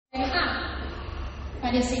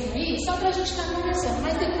aparecendo aí, só para a gente estar conversando.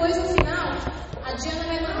 Mas depois, no final, a Diana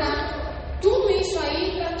vai mandar tudo isso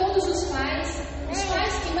aí para todos os pais. Os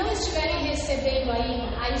pais que não estiverem recebendo aí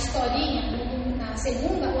a historinha na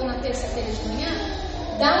segunda ou na terça-feira de manhã,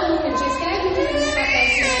 dá um número, já escreve o número nesse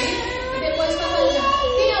papelzinho aí e depois fala já.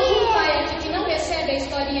 Tem algum pai aqui que não recebe a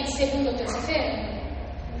historinha de segunda ou terça-feira?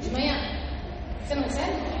 De manhã? Você não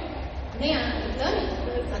recebe? Nem a Tami?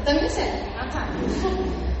 A Tami recebe. Ah, tá.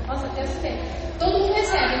 Nossa, até assustei. Todo mundo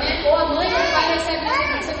recebe, né? Ou a mãe ou o pai recebe.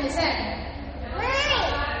 Você não recebe?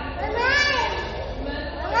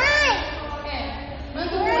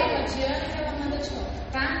 Manda um oi pra Diana que ela manda de volta,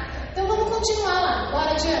 tá? Então vamos continuar lá.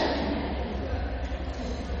 Bora, Diana.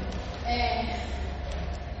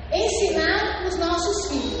 Ensinar os nossos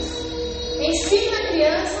filhos. Ensina a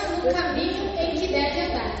criança no caminho em que deve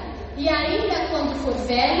andar. E ainda quando for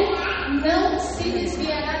velho, não se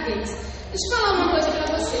desviará deles. Deixa eu falar uma coisa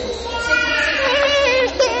para vocês. Eu sei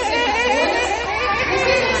que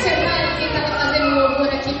vocês observaram quem estava fazendo o louvor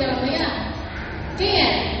aqui pela manhã? Quem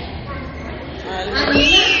é? A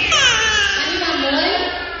Nina mãe,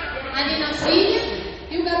 a Nina filha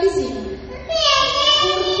e o Gabizinho.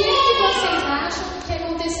 Por que vocês acham que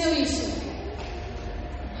aconteceu isso?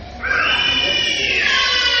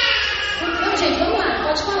 Não, gente, vamos lá,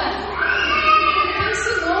 pode falar. Porque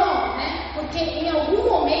ensinou, né? Porque em algum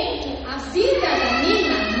momento a vida da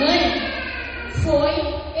Nina, mãe, foi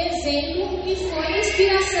exemplo e foi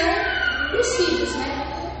inspiração para os filhos, né?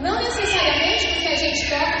 Não necessariamente porque a gente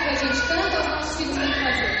toca, porque a gente canta, os nossos filhos têm que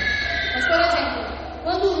fazer. Mas, por exemplo,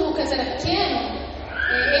 quando o Lucas era pequeno,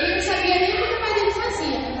 ele não sabia nem o que o pai dele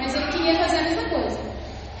fazia, mas ele queria fazer a mesma coisa.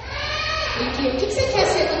 O que você quer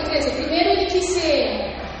ser quando crescer? Primeiro ele quis ser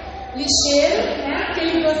lixeiro, né? Porque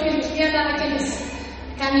ele queria andar naqueles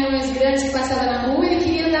caminhões grandes que passavam na rua, ele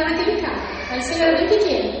queria andar naquele carro. Mas ele era bem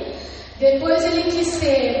pequeno. Depois ele quis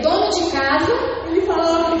ser dono de casa, ele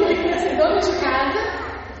falou que ele queria ser dono de casa.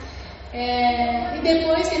 E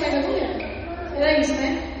depois, tem mais algum ano? Era isso,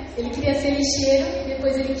 né? Ele queria ser lixeiro,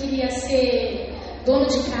 depois ele queria ser dono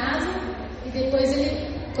de casa, e depois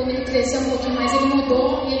quando ele cresceu um pouquinho mais, ele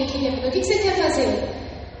mudou e ele queria. O que você quer fazer?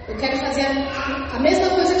 Eu quero fazer a mesma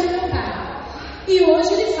coisa que o meu pai. E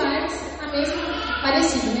hoje ele faz a mesma,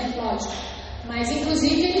 parecido, né? Lógico. Mas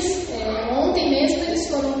inclusive ontem mesmo eles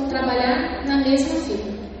foram trabalhar na mesma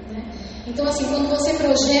firma, né? Então assim, quando você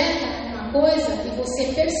projeta coisa e você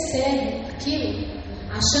percebe aquilo,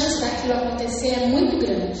 a chance daquilo acontecer é muito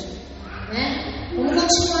grande, né? Vamos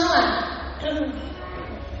continuar lá.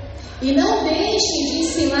 E não deixem de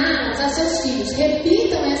ensiná-las a seus filhos.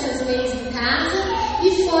 Repitam essas leis em casa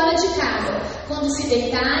e fora de casa, quando se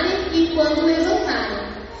deitarem e quando levantarem.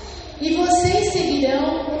 E vocês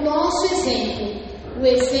seguirão o nosso exemplo, o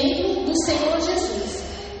exemplo do Senhor Jesus.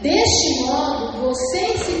 Deste modo,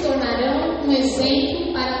 vocês se tornarão um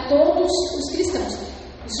exemplo para todos os cristãos.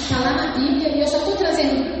 Isso está lá na Bíblia e eu só estou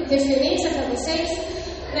trazendo referência para vocês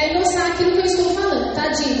para ilustrar aquilo que eu estou falando. Tá,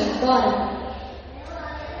 Diva? Bora!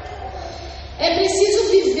 É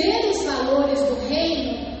preciso viver os valores do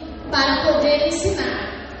reino para poder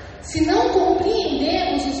ensinar. Se não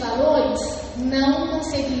compreendermos os valores, não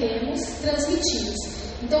conseguiremos transmiti-los.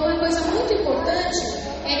 Então, uma coisa muito importante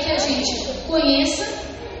é que a gente conheça,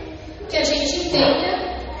 que a gente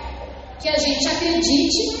entenda, que a gente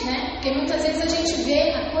acredite, né? Porque muitas vezes a gente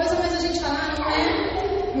vê a coisa, mas a gente fala,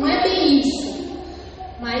 não é bem isso.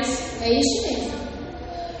 Mas é isso mesmo.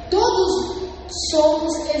 Todos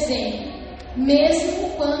somos exemplo, mesmo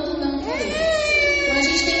quando não queremos. Então a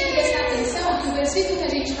gente tem que prestar atenção que o versículo que a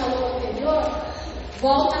gente falou anterior,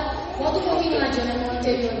 volta um pouquinho lá no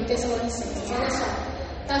anterior, no Tessalonicenses, olha só.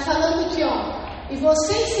 Está falando aqui, e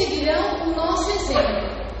vocês seguirão o nosso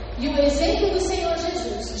exemplo. E o exemplo do Senhor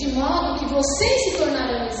Jesus, de modo que vocês se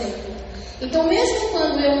tornarão exemplo. Então, mesmo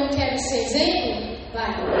quando eu não quero ser exemplo,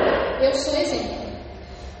 eu sou exemplo.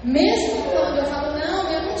 Mesmo quando eu falo,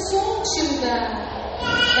 não, eu não sou o tio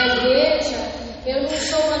da igreja, eu não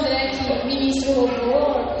sou o André que ministra o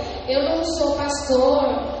louvor, eu não sou pastor,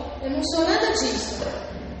 eu não sou nada disso,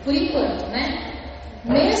 por enquanto, né?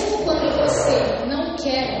 Mesmo quando você não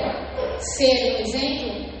quer ser o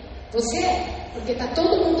exemplo, você é. Porque está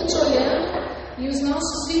todo mundo te olhando e os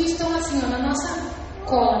nossos filhos estão assim, na nossa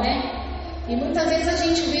cola, né? E muitas vezes a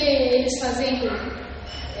gente vê eles fazendo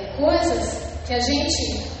coisas que a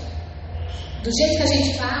gente, do jeito que a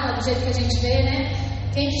gente fala, do jeito que a gente vê, né?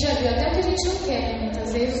 Quem que já viu? Até o que a gente não quer, né?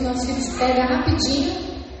 Muitas vezes os nossos filhos pegam rapidinho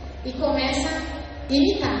e começam a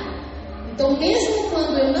imitar. Então, mesmo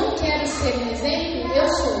quando eu não quero ser um exemplo, eu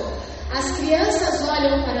sou. As crianças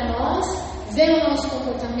olham para nós, veem o nosso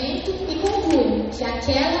comportamento e concluem que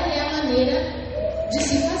aquela é a maneira de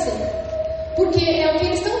se fazer. Porque é o que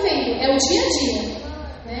eles estão vendo, é o dia a dia,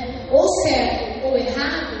 né? Ou certo ou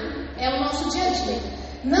errado, é o nosso dia a dia.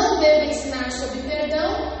 Não devo ensinar sobre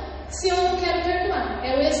perdão se eu não quero perdoar.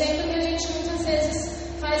 É o exemplo que a gente muitas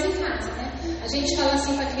vezes faz em casa, né? A gente fala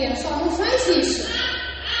assim para a criança, ó, não faz isso.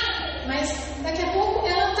 Mas daqui a pouco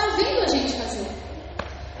ela está vendo a gente fazer.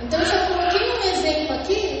 Então eu só coloquei um exemplo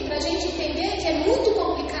aqui para a gente entender que é muito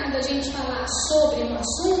complicado a gente falar sobre um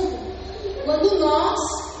assunto quando nós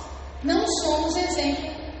não somos exemplo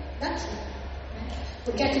daquilo, né?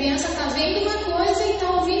 Porque a criança está vendo uma coisa e está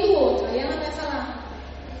ouvindo outra. Aí ela vai falar,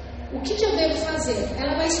 o que eu devo fazer?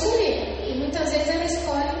 Ela vai escolher. E muitas vezes ela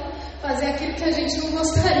escolhe fazer aquilo que a gente não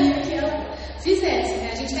gostaria que ela fizesse, né?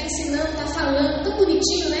 A gente está ensinando, está falando, tão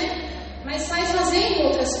bonitinho, né? Mas sai fazendo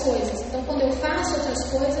outras coisas. Então quando eu faço outras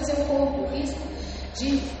coisas, eu corro o risco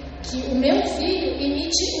de que o meu filho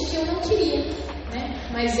imite o que eu não queria, né?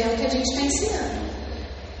 Mas é o que a gente está ensinando.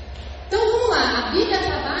 Então vamos lá, a Bíblia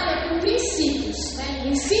trabalha com princípios, né? O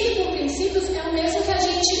ensino com princípios é o mesmo que a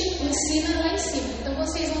gente ensina lá em cima. Então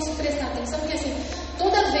vocês vão se prestar atenção, porque assim,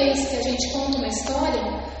 toda vez que a gente conta uma história,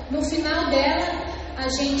 no final dela a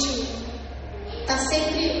gente está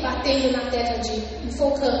sempre batendo na tecla de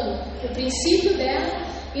enfocando o princípio dela,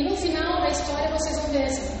 e no final da história vocês vão ver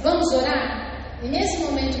assim, vamos orar? E nesse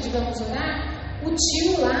momento de vamos orar, o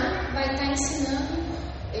tio lá vai estar ensinando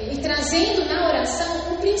e trazendo na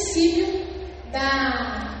oração o princípio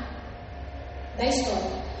da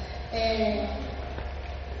história.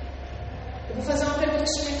 Eu vou fazer uma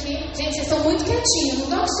perguntinha aqui. Gente, vocês estão muito quietinhos,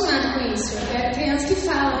 não estou acostumada com isso. É criança que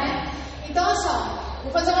fala, né? Então, olha só,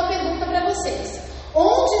 vou fazer uma pergunta para vocês.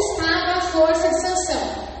 Onde estava a força de Sansão?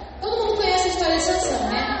 Todo mundo conhece a história de Sansão,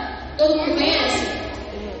 né? Todo mundo conhece?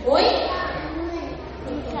 Oi?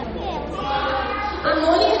 A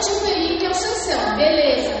Mônica tinha um filhinho que é o Sansão,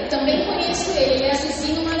 beleza, também conheço ele é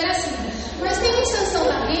azulzinho, uma gracinha. Mas tem um Sansão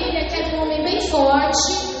da Bíblia que é um homem bem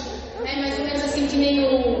forte, né, mais ou menos assim que nem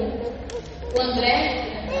o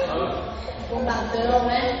André, bombadão,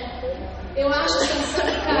 né? Eu acho o Sansão,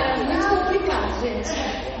 cara, muito complicado, gente,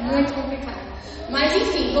 muito complicado. Mas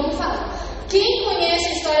enfim, vamos falar. Quem conhece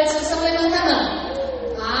a história de Sansão, levanta a mão.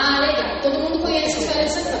 Ah, legal, todo mundo conhece a história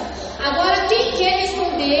de Sansão. Agora, quem quer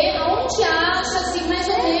responder, aonde acha, assim, mais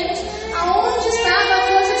ou menos, aonde estava a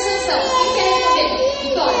força de Sansão? Quem quer responder?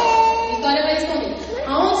 Vitória. Vitória vai responder.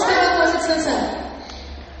 Aonde estava a força de Sansão?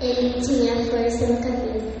 Ele tinha força no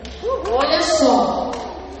cabelo. Olha só,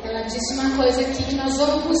 ela disse uma coisa aqui que nós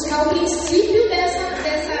vamos buscar o princípio dessa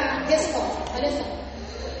resposta. Olha só.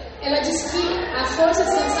 Ela disse que a força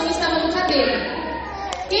de Sansão estava no cabelo.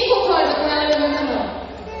 Quem concorda com ela, levanta a mão.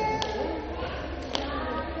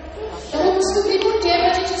 Então vamos descobrir por quê,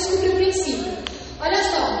 para a gente descobrir o princípio. Olha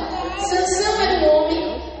só, Sansão era um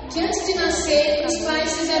homem que antes de nascer, os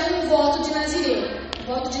pais fizeram um voto de nazireu. O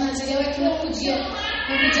voto de nazireu é que não podia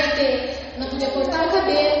cortar o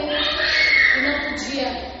cabelo, e não podia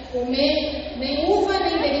comer nem uva,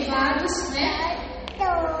 nem derivados, né?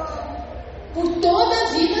 Por toda a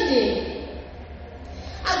vida dele.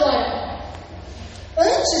 Agora,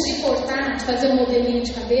 antes de cortar, de fazer um modelinho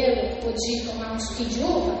de cabelo, ou de tomar um suquinho de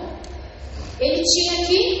uva, ele tinha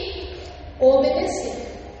que obedecer.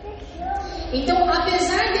 Então,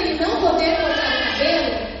 apesar dele não poder cortar o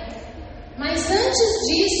cabelo, mas antes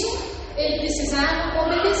disso, ele precisava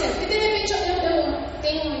obedecer. Porque de repente eu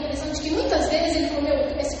tenho a impressão de que muitas vezes ele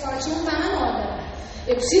falou, esse corte não está na moda.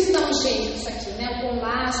 Eu preciso dar um jeito nisso aqui, né? Um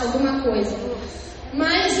laço, alguma coisa.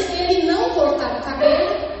 Mas ele não cortava o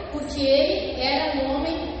cabelo porque ele era um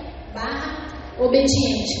homem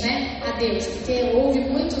obediente, né? A Deus. Porque houve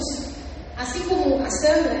muitos, assim como a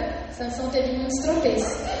Sandra, Sansão teve muitos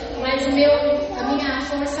tropeços. Mas a minha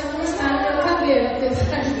força não está no meu cabelo,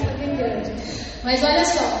 apesar de estar bem grande. Mas olha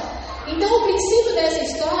só. Então o princípio dessa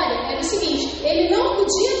história era o seguinte: ele não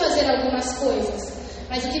podia fazer algumas coisas,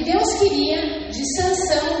 mas o que Deus queria de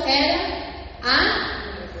Sansão era a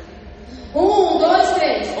 1, 2,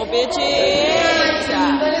 3 obediência.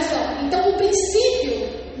 Olha só, então o princípio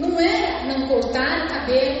não era não cortar o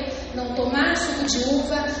cabelo, não tomar suco de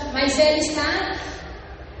uva, mas era estar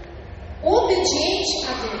obediente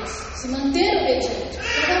a Deus, se manter obediente.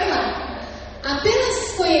 Então vamos lá.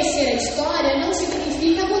 Apenas conhecer a história não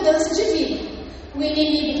significa mudança de vida. O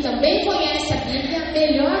inimigo também conhece a Bíblia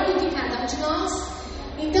melhor do que cada um de nós.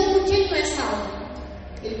 Então por que ele não é salvo?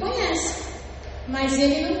 Ele conhece, mas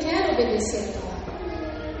ele não quer obedecer a palavra.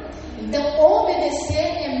 Então obedecer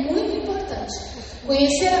é muito importante.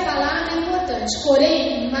 Conhecer a palavra é importante,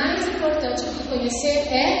 porém mais importante do que conhecer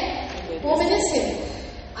é obedecer.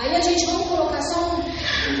 Aí a gente vai colocar só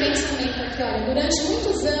um pensamento aqui, olha, durante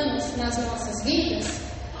muitos anos nas nossas vidas,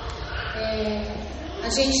 a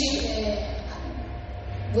gente,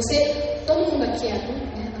 todo mundo aqui é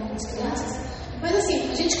adulto, né, não as crianças, mas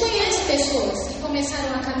assim, a gente conhece pessoas que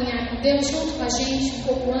começaram a caminhar com Deus junto com a gente, um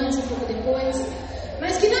pouco antes, um pouco depois,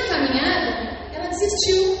 mas que na caminhada, ela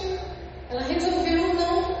desistiu, ela resolveu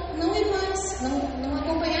não ir mais, não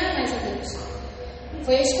acompanhar mais a Deus.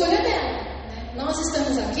 Foi a escolha dela. Né? Nós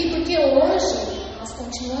estamos aqui porque hoje nós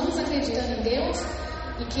continuamos acreditando em Deus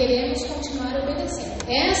e queremos continuar obedecendo.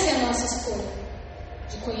 Essa é a nossa escolha,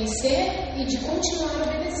 de conhecer e de continuar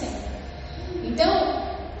obedecendo. Então,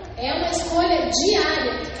 é uma escolha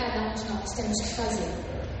diária que cada um de nós temos que fazer.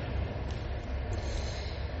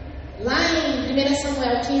 Lá em 1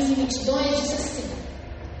 Samuel 15, 22, diz assim: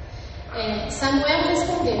 Samuel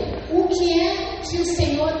respondeu: o que é que o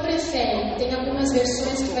Senhor prefere? Tem algumas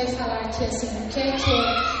versões que vai falar que assim, o que é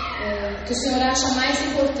que o Senhor acha mais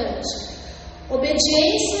importante?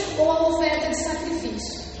 Obediência ou a oferta de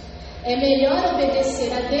sacrifício? É melhor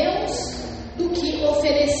obedecer a Deus do que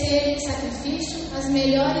oferecer em sacrifício as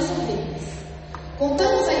melhores ovelhas.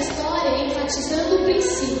 Contamos a história enfatizando o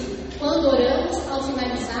princípio. Quando oramos, ao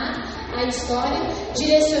finalizar a história,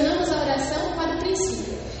 direcionamos a oração para o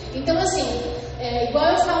princípio. Então, assim,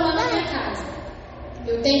 igual eu falo lá na minha casa,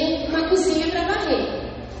 eu tenho uma cozinha para varrer.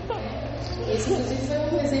 Esse, inclusive, foi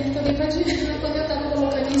um exemplo que eu dei para a Diana quando eu estava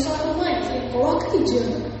colocando isso. Ela falou: mãe, eu falei, coloca aí,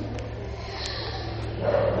 Diana.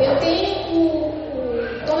 Eu tenho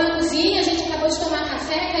estou na cozinha, a gente acabou de tomar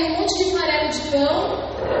café, caiu um monte de farelo de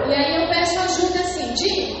pão, e aí eu peço ajuda assim: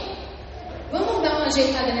 Di, vamos dar uma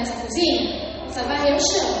ajeitada nessa cozinha? Precisa varrer o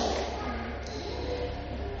chão.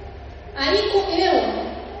 Aí eu,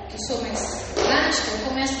 que sou mais prática, eu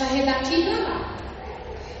começo a varrer daqui para lá.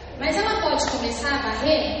 Mas ela pode começar a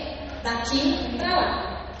varrer daqui para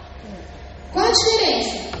lá. Qual a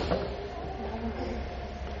diferença?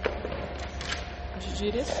 De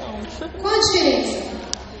direção. Qual a diferença?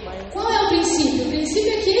 Qual é o princípio? O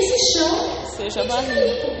princípio é que esse chão seja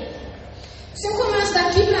varrido. Se eu começo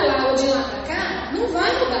daqui para lá ou de lá para cá, não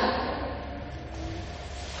vai mudar.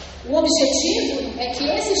 O objetivo é que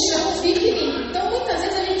esse chão fique limpo. Então, muitas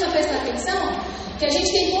vezes a gente precisa prestar atenção que a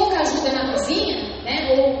gente tem pouca ajuda na cozinha,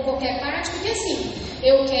 né, ou qualquer parte, porque assim,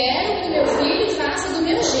 eu quero que o meu filho faça do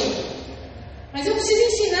meu jeito. Mas eu preciso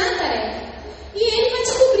ensinar a tarefa. E ele vai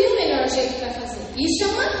descobrir o melhor jeito para fazer. Isso é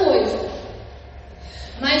uma coisa.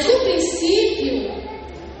 Mas o princípio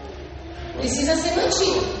precisa ser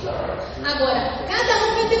mantido. Agora, cada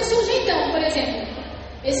um vai ter o seu jeitão. Por exemplo,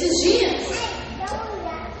 esses dias,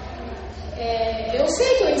 eu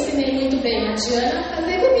sei que eu ensinei muito bem a Diana a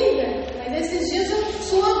fazer comida. Mas esses dias eu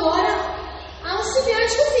sou agora auxiliar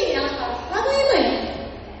de cozinha. Ela fala: vai, mãe.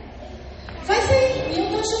 Faz aí. E eu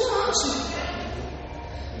estou achando ótimo.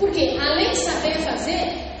 Porque, além de saber fazer,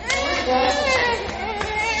 ela gosta de fazer.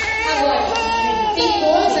 Agora, tem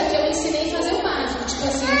coisa que eu ensinei a fazer o básico. Tipo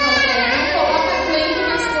assim, eu falo pra ela: não coloca coentro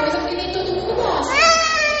nas coisas porque nem todo mundo gosta.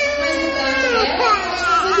 Mas no prato dela, ela pode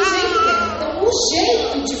fazer do jeito dela. Então, o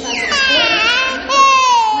jeito de fazer as coisas,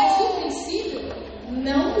 mas o princípio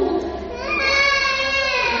não muda.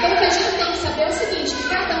 Então, o que a gente tem que saber é o seguinte: que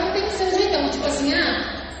cada um tem o seu jeitão. Tipo assim,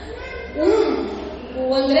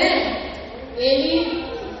 o André, ele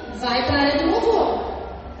vai para a área do louvor.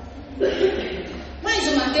 Mas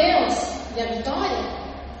o Mateus e a Vitória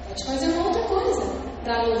pode fazer uma outra coisa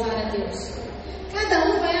para louvar a Deus. Cada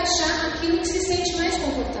um vai achar aquilo que se sente mais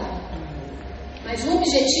confortável. Mas o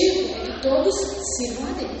objetivo é que todos sirvam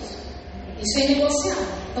a Deus. Isso é negociável.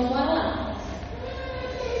 Então bora lá.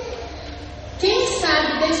 Quem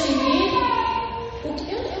sabe definir o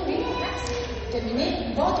que... Eu vi,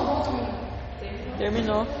 terminei? Volta.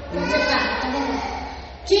 Terminou. Tá, então vamos lá.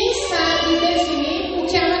 Quem sabe definir o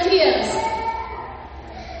que é uma criança?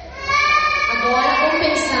 Agora vamos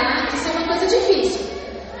pensar que isso é uma coisa difícil.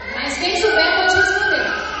 Mas quem souber pode responder.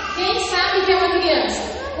 Quem sabe o que é uma criança?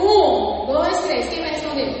 1, 2, 3. Quem vai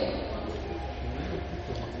responder?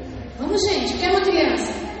 Vamos, gente. O que é uma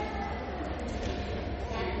criança?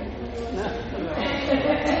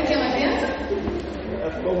 O que é uma criança?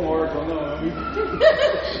 Ficou morto, não.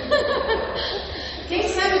 Quem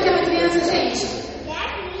sabe o que é uma criança, gente?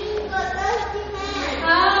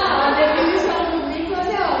 A definição do Nicolas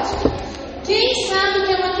é ótima. Quem sabe o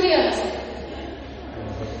que é uma criança?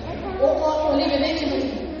 Olivia, vem aqui um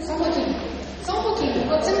pouquinho. Só um pouquinho.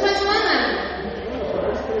 Você não vai falar nada.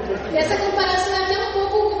 E essa comparação é até um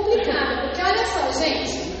pouco complicada. Porque olha só,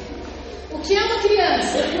 gente. O que é uma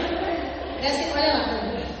criança? Olha lá.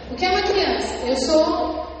 O que é uma criança? Eu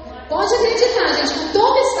sou... Pode acreditar, gente. Com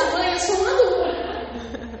todo esse tamanho, eu sou uma adulta.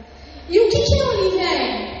 E o que a Olivia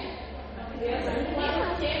é?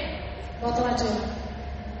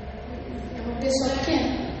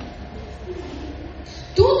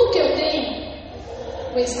 Tudo que eu tenho,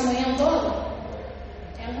 com esse tamanhão todo,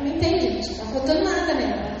 ela não entende, gente. Não está faltando nada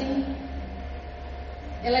nela.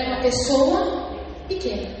 Ela é uma pessoa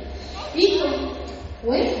pequena.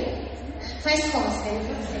 Oi? Faz costa.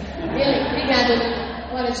 Beleza, obrigada.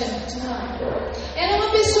 Olha, continua. Ela é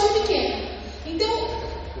uma pessoa pequena. Então,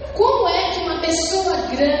 como é que uma pessoa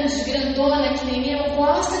grande, grandona, que nem eu,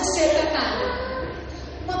 gosta de ser tratada?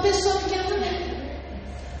 Uma pessoa pequena também.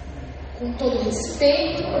 Com todo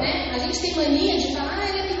respeito, né? A gente tem mania de falar,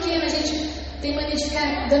 ela é pequena, a gente tem mania de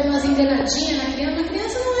ficar dando umas enganadinhas na criança. A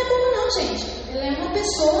criança não é boba não, gente. Ela é uma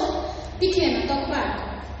pessoa pequena, toca o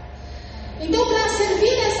barco. Então, para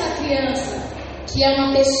servir essa criança, que é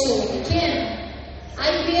uma pessoa pequena, a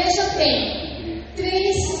igreja tem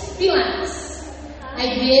 3 pilares. A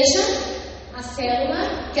igreja, a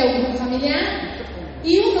célula, que é o grupo familiar,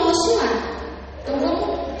 e o nosso lar. Então,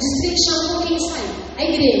 vamos destrinchar um pouquinho isso aí. A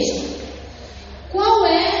igreja. Qual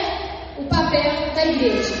é o papel da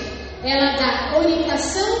igreja? Ela dá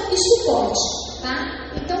orientação e suporte, tá?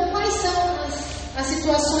 Então, quais são as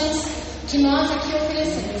situações que nós aqui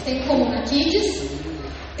oferecemos? Tem o Comuna Kids,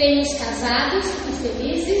 tem os casados e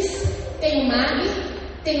felizes, tem o MAG,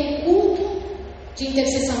 tem o culto de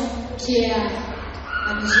intercessão, que é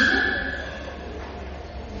a vigília,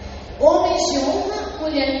 homens de honra,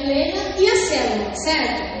 mulher plena e a célula,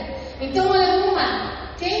 certo? Então, olha, vamos lá.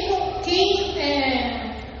 Quem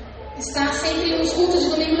está sempre nos cultos de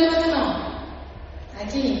domingo, levanta a mão. Ai,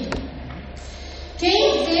 que lindo.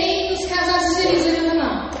 Quem vem nos casados felizes, levanta a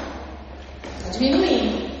mão. Está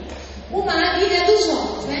diminuindo. O MAG é dos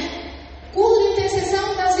jovens, né? Culto de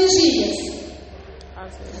intercessão das vigílias.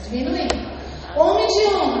 Está diminuindo. Homem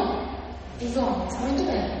de honra. Os homens, muito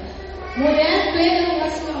bem. Mulher plena, não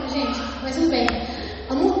gosto de nome, gente, mas tudo bem.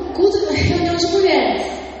 Culto de reunião de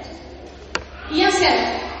mulheres. E a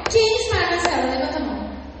célula? Quem está na célula? Levanta a mão.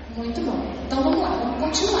 Muito bom. Então vamos lá, vamos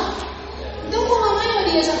continuar. Então, como a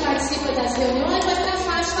maioria já participa das reuniões, vai ficar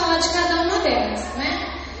fácil falar de cada uma delas, né?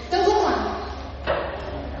 Então vamos lá.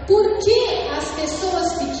 Por que as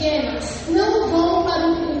pessoas pequenas não vão para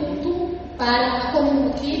o culto, para a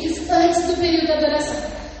Comuna Kids, antes do período de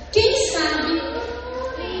adoração? Quem sabe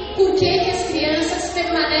por que as crianças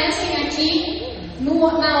permanecem aqui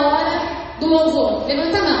na hora do louvor?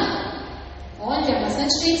 Levanta a mão. Olha,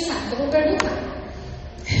 bastante gente sabe, então eu vou perguntar.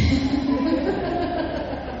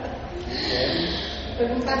 Vou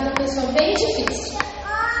perguntar para uma pessoa bem difícil.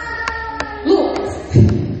 Lucas,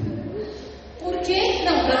 por que?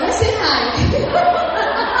 Não, para você, Rai.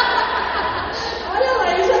 Olha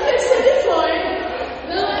lá, ele já terceirizou, hein?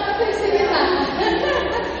 Não é para terceirizar.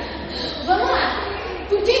 Vamos lá.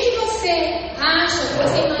 Por que você acha,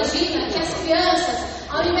 você imagina que as crianças,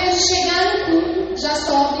 ao invés de chegar no culto, já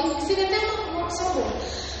sobem, que seria até uma opção boa,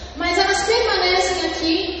 mas elas permanecem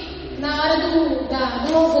aqui na hora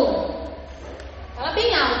do louvor? Fala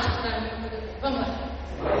bem alto. Vamos lá.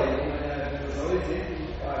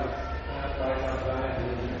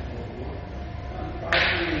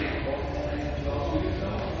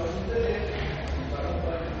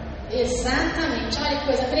 Exatamente, olha que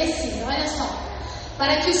coisa precisa, olha só.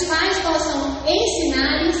 Para que os pais possam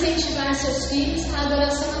ensinar e incentivar seus filhos à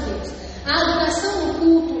adoração a Deus. A adoração no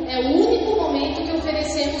culto é o único momento que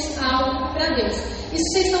oferecemos algo para Deus. Isso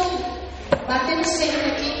vocês estão batendo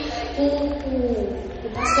sempre aqui com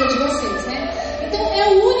o pastor de vocês, né? Então é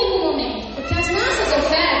o único momento, porque as nossas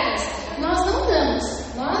ofertas nós não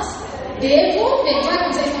damos, nós devolvemos. Olha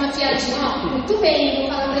como vocês estão afiadinhos, ó, muito bem, eu vou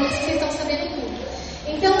falar para eles que vocês estão sabendo tudo.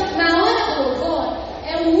 Então, na hora do louvor,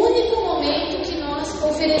 é o único momento que nós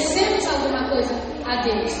oferecemos alguma coisa a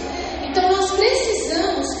Deus. Então, nós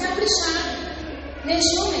precisamos caprichar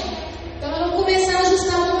neste momento. Então, nós vamos começar a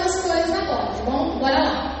ajustar algumas coisas agora, tá bom? Bora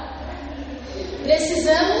lá.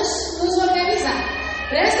 Precisamos nos organizar.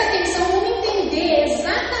 Presta atenção, vamos entender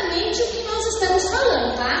exatamente o que nós estamos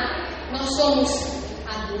falando, tá? Nós somos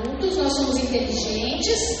adultos, nós somos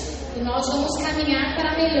inteligentes e nós vamos caminhar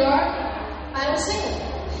para melhor para o Senhor.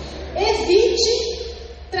 Evite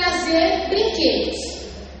trazer brinquedos.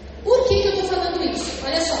 Por que eu estou falando isso?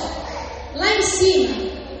 Olha só, lá em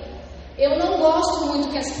cima, eu não gosto muito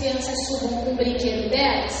que as crianças subam com o brinquedo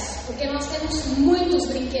delas, porque nós temos muitos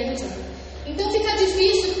brinquedos lá. Então fica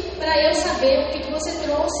difícil para eu saber o que você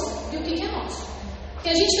trouxe e o que é nosso. Porque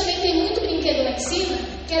a gente também tem muito brinquedo lá em cima,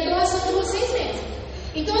 que é doação de vocês mesmos.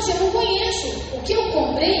 Então assim, eu não conheço o que eu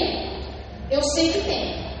comprei, eu sei que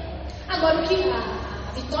tem. Agora o que a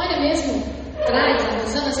Vitória mesmo traz, a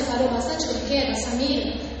Rosana separou bastante brinquedo, a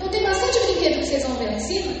Samira. Então tem bastante brinquedo que vocês vão ver lá em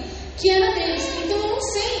cima, que era deles. Então eu não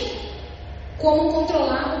sei como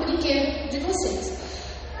controlar o brinquedo de vocês.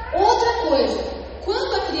 Outra coisa,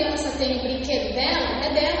 quando a criança tem o brinquedo dela,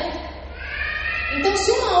 é dela. Então,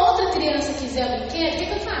 se uma outra criança quiser o brinquedo, o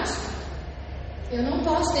que eu faço? Eu não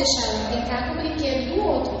posso deixar ela brincar com o brinquedo do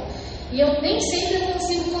outro. E eu nem sempre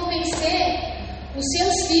consigo convencer os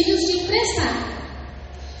seus filhos de emprestar.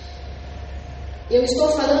 Eu estou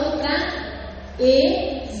falando para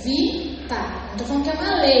evitar. Não estou falando que é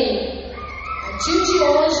uma lei. A partir de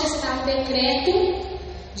hoje está um decreto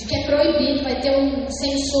de que é proibido, vai ter um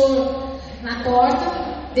sensor na porta,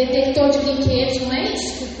 detector de brinquedos, não é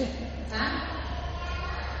isso? Tá?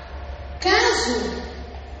 Caso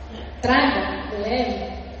traga ou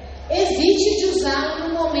leve, evite de usá-lo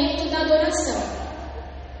no momento da adoração.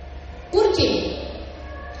 Por quê?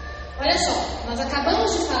 Olha só, nós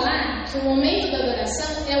acabamos de falar que o momento da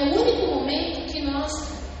adoração é o único momento que nós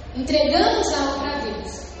entregamos algo para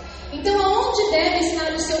Deus. Então, aonde deve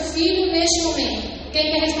estar o seu filho neste momento?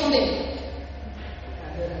 Quem quer responder?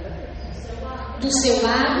 Do seu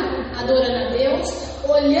lado, adorando a Deus,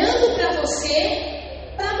 olhando para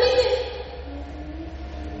você para aprender.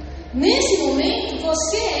 Nesse momento,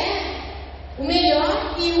 você é o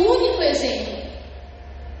melhor e único exemplo.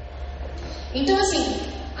 Então, assim,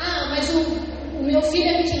 mas o meu filho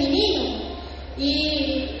é pequenininho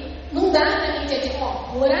e não dá para mim ter.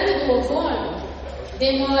 O horário do louvor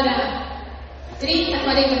demora 30,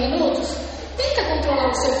 40 minutos. Tenta controlar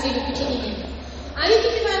o seu filho pequenininho. Aí o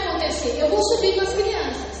que vai acontecer? Eu vou subir com as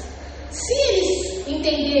crianças. Se eles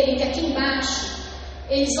entenderem que aqui embaixo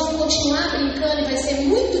eles vão continuar brincando e vai ser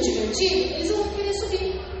muito divertido, eles vão querer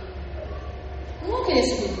subir. Não vão querer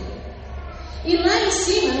subir. E lá em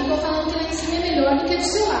cima, não estou falando que lá em cima é melhor do que do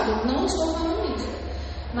seu lado. Não estou falando isso.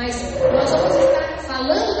 Mas nós vamos estar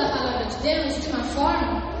falando da palavra de Deus de uma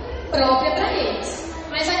forma própria para eles.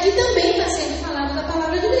 Mas aqui também está sendo falado da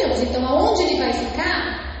palavra de Deus. Então, aonde ele vai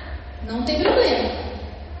ficar, não tem problema.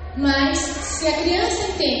 Mas, se a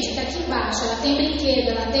criança entende que aqui embaixo ela tem brinquedo,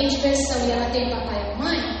 ela tem diversão e ela tem papai e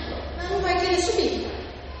mamãe, ela não vai querer subir.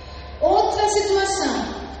 Outra situação.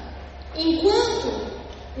 Enquanto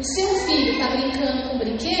o seu filho está brincando com o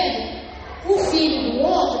brinquedo, o filho do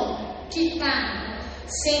outro, que está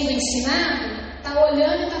sendo ensinado, está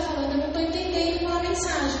olhando e está falando: eu não estou entendendo qual a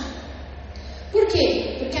mensagem. Por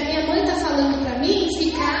quê? Porque a minha mãe está falando para mim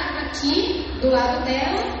ficar aqui do lado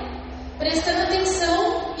dela, prestando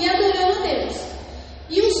atenção e adorando a Deus.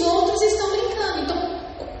 E os outros estão brincando. Então,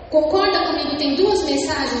 concorda comigo? Tem duas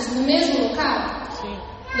mensagens no mesmo local? Sim.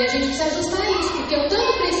 E a gente precisa ajustar isso, porque eu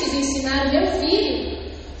tanto preciso ensinar o meu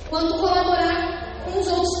filho, quanto colaborar com os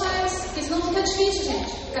outros pais, porque senão fica difícil, gente.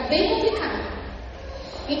 Fica bem complicado.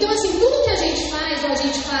 Então, assim, tudo que a gente faz ou a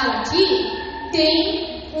gente fala aqui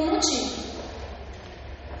tem um motivo.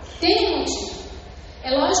 Tem um motivo.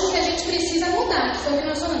 É lógico que a gente precisa mudar, que foi o que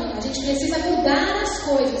nós falamos. A gente precisa mudar as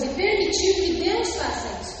coisas e permitir que Deus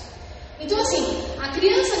faça isso. Então, assim, a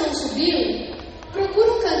criança não subiu,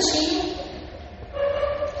 procura um cantinho,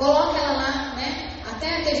 coloca ela lá, né?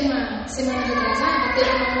 Até teve uma semana retrasada, teve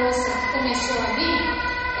uma moça que começou a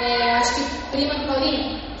vir, acho que prima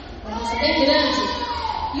Paulinha, uma moça bem grande,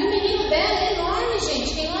 e o menino dela é enorme,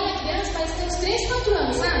 gente. Quem olha a criança parece que tem uns 3, 4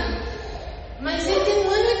 anos, sabe? Mas ele tem 1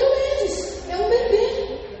 ano e 8 meses, é um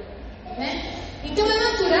bebê, né? Então é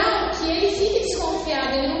natural que ele fique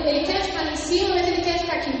desconfiado, ele quer ficar lá em cima, mas ele quer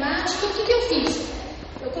ficar aqui embaixo. Então o que eu fiz?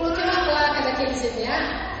 Eu coloquei uma placa daqueles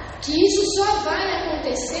EVA, que isso só vai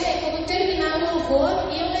acontecer quando terminar o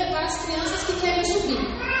louvor e eu levar as crianças que querem subir.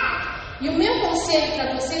 E o meu conselho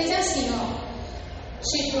para vocês é assim, ó.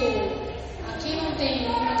 Tipo, aqui não tem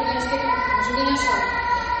uma criança que a Julinha só.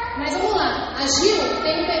 Mas vamos lá, a Gil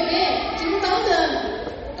tem um bebê que não está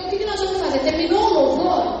andando. Então o que nós vamos fazer? Terminou o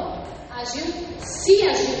louvor, a Gil, se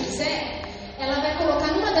a Gil quiser, ela vai colocar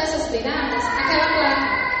numa dessas beiradas aquela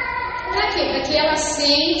placa. Para quê? Para que ela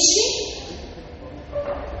sente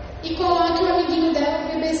e coloque o amiguinho dela,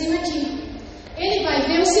 o bebezinho aqui. Ele vai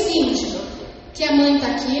ver o seguinte, que a mãe está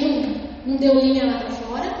aqui, não deu linha lá para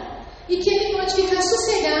fora, e que ele pode ficar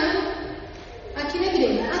sossegado aqui na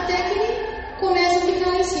igreja, até que ele começa a ficar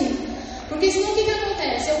lá em cima. Porque senão o que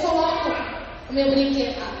acontece? Eu coloco o meu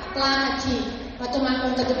brinquedo, a placa aqui, para tomar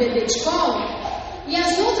conta do bebê de colo, e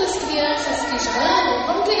as outras crianças que já andam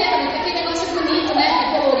vão querer, porque aquele negócio é bonito, né?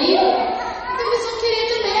 É colorido. Então eles vão querer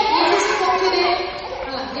também. E eles não vão querer.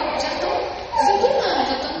 Olha lá, já estão se enturmando,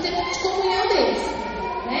 já estão no tempo de comunhão deles,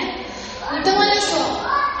 né? Então olha só,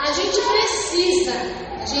 a gente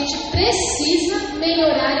precisa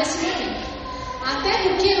melhorar esse momento. Até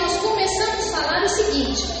porque nós começamos a falar o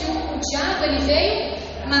seguinte, que o diabo ele veio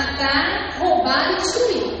matar, roubar e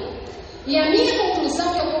destruir. E a minha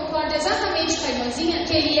conclusão, que eu concordo exatamente com a irmãzinha,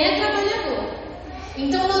 que ele é trabalhador.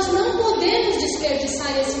 Então nós não podemos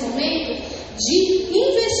desperdiçar esse momento de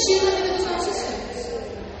investir na vida dos nossos filhos.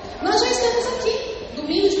 Nós já estamos aqui,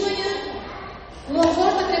 domingo de manhã, o louvor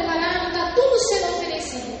está preparado, está tudo sendo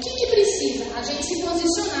oferecido. O que precisa? A gente se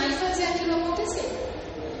posicionar e fazer aquilo acontecer.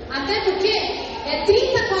 Até porque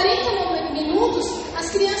 30, 40 minutos as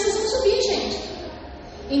crianças vão subir, gente.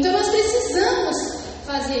 Então nós precisamos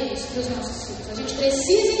fazer isso para os nossos filhos. A gente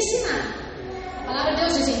precisa ensinar. A palavra de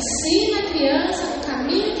Deus diz: ensina a criança no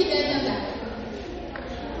caminho que deve andar.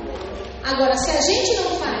 Agora, se a gente não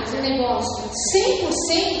faz o negócio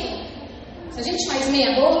 100%, se a gente faz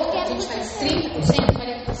meia boca, a gente faz 30%,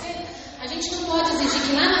 40%, a gente não pode exigir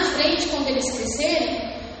que lá na frente, quando eles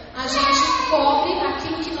crescerem, a gente cobre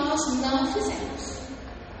aquilo que nós não fizemos.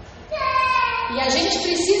 E a gente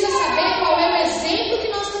precisa saber qual é o exemplo que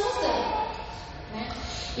nós estamos dando, né?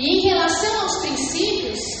 E em relação aos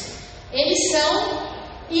princípios, eles são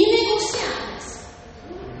inegociáveis.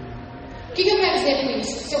 O que eu quero dizer com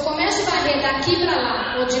isso? Se eu começo a varrer daqui para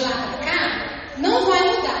lá ou de lá para cá, não vai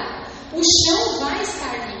mudar. O chão vai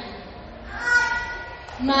estar limpo.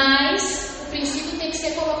 Mas o princípio tem que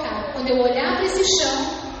ser colocado. Quando eu olhar para esse chão,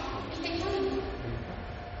 ele tem que estar limpo.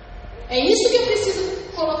 É isso que eu preciso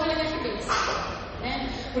colocar na minha cabeça, né?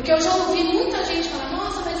 Porque eu já ouvi muita gente falar: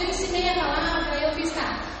 nossa, mas eu ensinei a palavra, eu fiz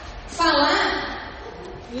tá. Falar,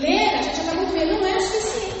 ler, a gente acabou de ver, não é o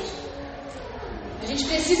suficiente. A gente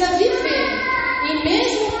precisa viver. E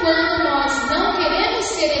mesmo quando nós não queremos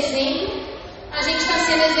ser exemplo, a gente está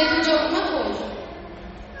sendo exemplo de alguma coisa.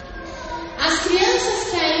 As crianças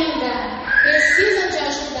que ainda precisam de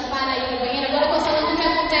ajuda para ir ao banheiro, agora eu estou falando do que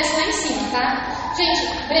acontece lá em cima, tá?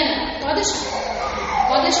 Gente, Brena, pode deixar.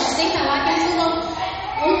 Pode deixar, senta lá que eles não vão.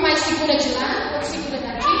 Um pai segura de lá, outro segura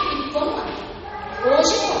daqui e vamos lá.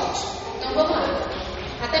 Hoje pode. Então vamos lá.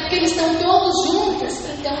 Até porque eles estão todos juntos,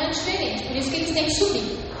 então é diferente. Por isso que eles têm que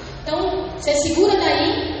subir. Então, você segura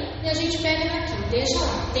daí e a gente pega daqui. Deixa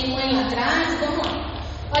lá. Tem mãe lá atrás, vamos lá.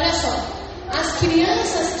 Olha só. As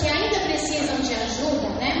crianças que ainda precisam de ajuda,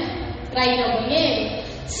 né, para ir ao banheiro,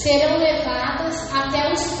 serão levadas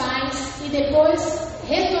até os pais e depois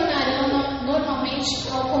retornarão normalmente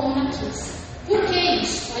ao comum kids. Por que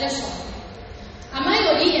isso? Olha só. A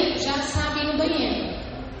maioria já sabe ir no banheiro.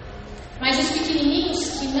 Mas os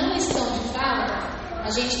pequenininhos que não estão de fralda, a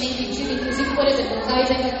gente tem pedido, inclusive, por exemplo, vou dar um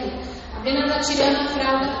exemplo aqui. A Brena está tirando a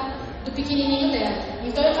fralda do pequenininho dela.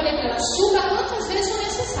 Então eu falei para ela: suba quantas vezes for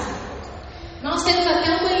necessário. Nós temos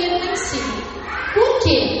até um banheiro lá em cima. Por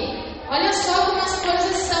quê? Olha só como as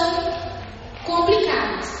coisas são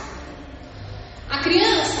complicadas. A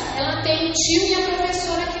criança, ela tem o tio e a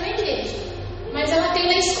professora aqui na igreja. Mas ela tem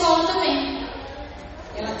na escola também.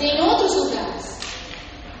 Ela tem em outros lugares.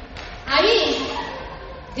 Aí,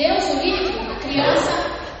 Deus o livre, a criança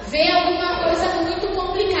vê alguma coisa muito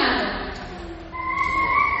complicada.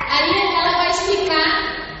 Aí ela vai explicar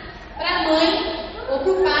para a mãe ou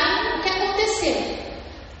para o pai o que aconteceu.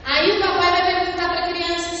 Aí o papai vai perguntar para a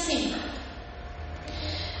criança assim: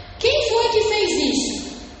 quem foi que fez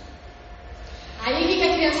isso? Aí o que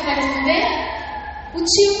a criança vai responder? O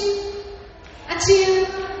tio, a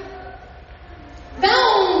tia. Da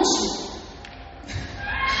onde?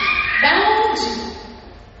 Da onde?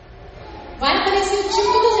 Vai aparecer o tio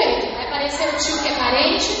de todo jeito. Vai aparecer o tio que é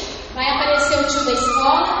parente, vai aparecer o tio da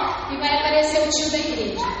escola e vai aparecer o tio da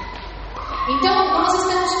igreja. Então nós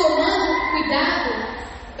estamos tomando cuidado,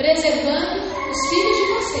 preservando os filhos de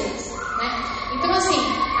vocês, né? Então assim,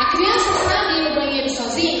 a criança sabe ir no banheiro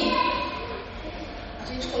sozinha? A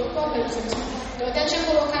gente colocou para vocês. Eu até tinha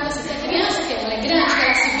colocado assim, que a criança, que ela é grande, que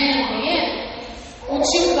ela se vira no banheiro, o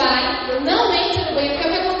tio vai, eu não entro no banheiro, porque é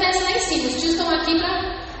o que acontece lá em cima. Os tios estão aqui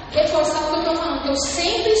para reforçar o que eu estou falando, que eu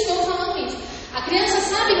sempre estou falando isso. A criança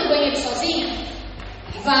sabe ir no banheiro sozinha?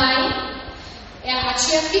 Vai, a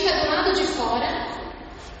tia fica do lado de fora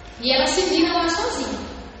e ela se vira lá sozinha.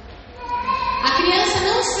 A criança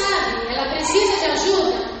não sabe, ela precisa de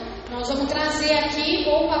ajuda, nós vamos trazer aqui,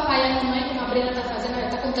 ou o papai e a mamãe, como a Brena está fazendo, ela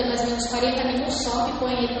está contando mais ou menos 40 minutos, sobe,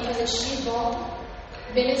 põe ele para fazer xixi, volta,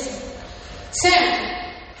 beleza.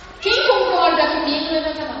 Certo? Quem concorda comigo,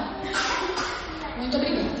 levanta a mão. Muito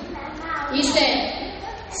obrigada. Isso é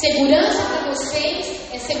segurança para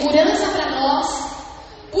vocês, é segurança para nós.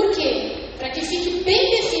 Por quê? Para que fique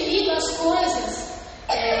bem definido as coisas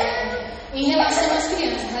em relação às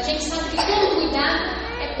crianças. A gente sabe que todo cuidado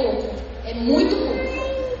é pouco, é muito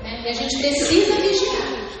pouco, né? E a gente precisa vigiar.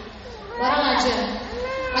 Bora lá, Diana.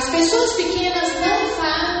 As pessoas pequenas não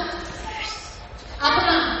falam.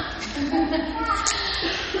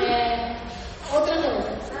 Outra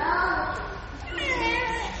coisa.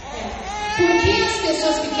 Por que as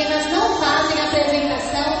pessoas pequenas não fazem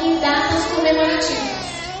apresentação em datas comemorativas?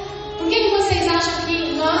 Por que vocês acham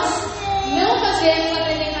que nós não fazemos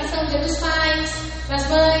apresentação Dia dos Pais, das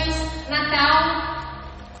Mães, Natal?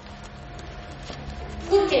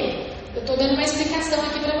 Por quê? Eu estou dando uma explicação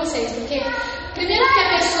aqui para vocês. Porque, primeiro, que a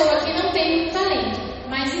pessoa aqui não tem muito talento,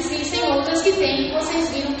 mas existem outras que têm, vocês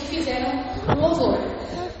viram que fizeram louvor.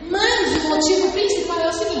 Mas o motivo principal é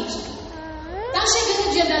o seguinte: tá chegando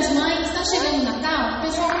o Dia das Mães, tá chegando o Natal, o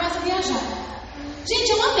pessoal começa a viajar.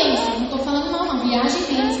 Gente, é uma bênção, não estou falando mal, não, viagem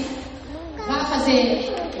mesmo. Vá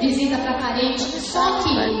fazer visita para parente, só que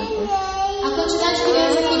a quantidade de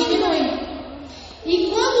crianças aqui diminui.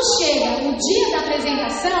 E quando chega o dia da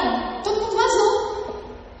apresentação, todo mundo vazou.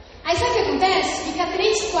 Aí sabe o que acontece? Fica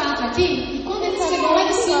 3, 4 aqui, e quando eles chegam lá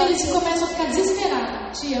em cima, eles começam a ficar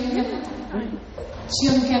desesperados. Tia, eu não quero cantar.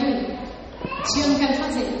 Tia, eu não quero ir. Tia, eu não quero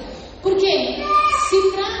fazer. Porque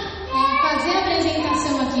se para fazer a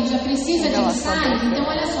apresentação aqui já precisa de ensaios, então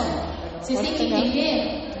olha só, vocês têm que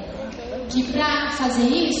entender que para fazer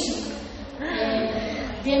isso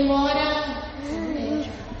demora.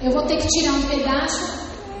 Eu vou ter que tirar um pedaço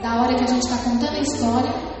da hora que a gente está contando a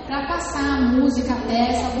história para passar a música, a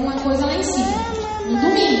peça, alguma coisa lá em cima, no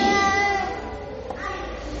domingo.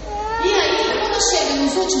 E aí, quando chega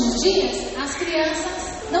nos últimos dias, as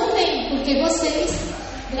crianças não têm, porque vocês,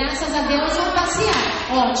 graças a Deus, vão passear.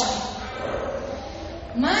 Ótimo.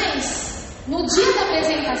 Mas, no dia da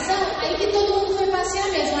apresentação, aí que todo mundo foi passear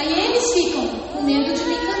mesmo. Aí eles ficam com medo de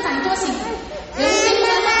me cantar. Então, assim, eu não tenho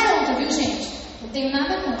nada contra, viu, gente? Não tenho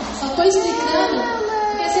nada contra. Só estou explicando,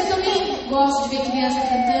 porque assim, eu também gosto de ver criança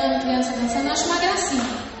cantando, criança dançando, eu acho uma gracinha.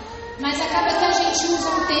 Mas acaba que a gente usa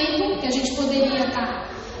um tempo que a gente poderia estar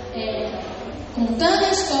contando a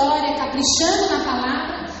história, caprichando na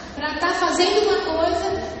palavra, para estar fazendo uma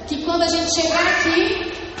coisa que quando a gente chegar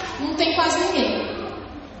aqui, não tem quase ninguém.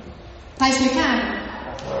 Tá explicado?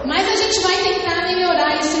 Mas a gente vai tentar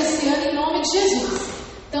melhorar isso esse ano em nome de Jesus.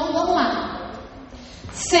 Então vamos lá.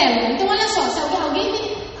 Célula. Então olha só, se alguém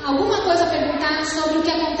tem alguma coisa a perguntar sobre o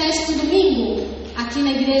que acontece no domingo aqui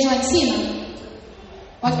na igreja lá em cima,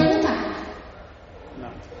 pode perguntar.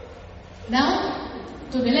 Não?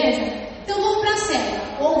 Tudo beleza? Então vamos para a célula,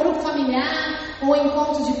 ou grupo familiar, ou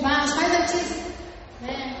encontro de paz, faz artista,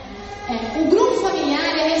 né? O grupo familiar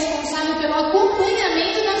é responsável pelo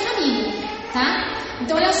acompanhamento da família, tá?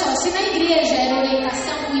 Então olha só, se na igreja era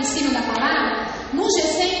orientação com o ensino da palavra, no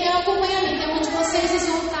GC é o acompanhamento, é onde vocês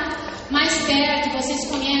vão estar mais perto, vocês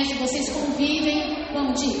conhecem, vocês convivem.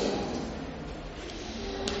 Vamos, diga.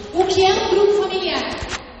 O que é um grupo familiar?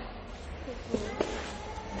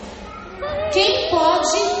 Quem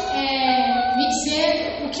pode me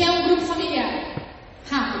dizer o que é um grupo familiar?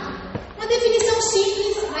 Rápido. Uma definição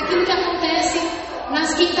simples daquilo que acontece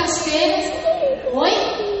nas quintas-feiras. Oi?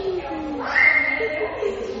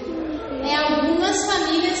 É algumas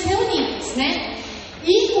famílias reunidas, né?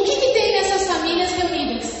 E o que tem nessas famílias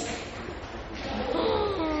reunidas?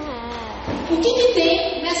 O que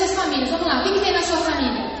tem nessas famílias? Vamos lá, o que tem na sua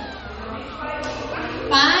família?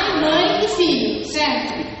 Pai, mãe e filho,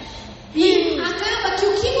 certo? E acaba que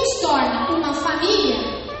o que nos torna uma família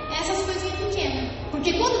é essas coisinhas pequenas.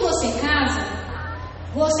 Porque quando você casa,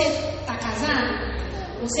 você está casado,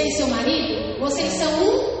 você e seu marido, vocês são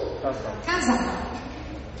um casal.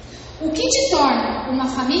 O que te torna uma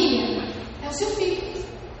família é o seu filho.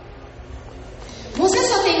 Você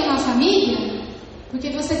só tem uma família porque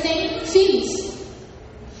você tem filhos.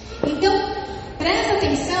 Então, presta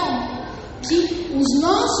atenção que os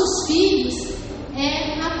nossos filhos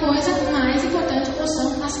é a coisa mais importante, ou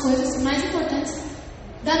são as coisas mais importantes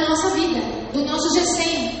da nossa vida, do nosso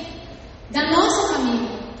GC, da nossa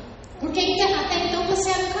família. Porque até então você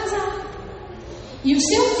era um casal. E o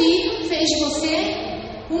seu filho fez de você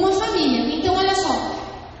uma família. Então olha só,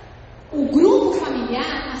 o grupo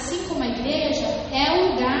familiar, assim como a igreja, é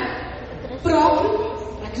um lugar próprio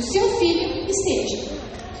para que o seu filho esteja.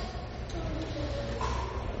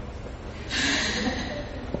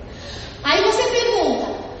 Aí você pergunta,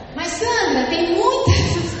 mas Sandra, tem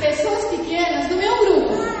muitas pessoas pequenas no meu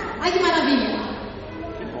grupo. Ai que maravilha.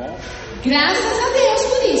 Que bom. Graças a Deus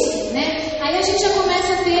por isso, né? Aí a gente já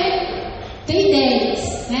começa a ter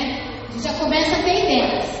ideias, né? A gente já começa a ter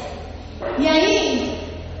ideias. E aí,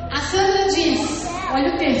 a Sandra diz,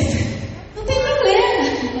 olha o texto, não tem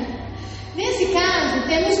problema. Nesse caso,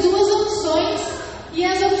 temos duas opções, e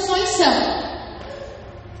as opções são: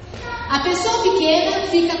 a pessoa pequena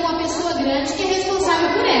fica com a pessoa grande que é responsável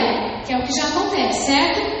por ela, que é o que já acontece,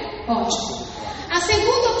 certo? Ótimo. A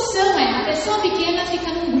segunda opção é: a pessoa pequena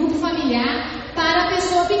fica num grupo familiar para a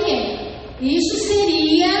pessoa pequena. Isso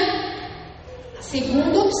seria a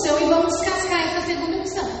segunda opção, e vamos descascar essa segunda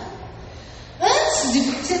opção. Antes de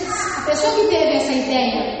a pessoa que teve essa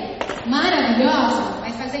ideia maravilhosa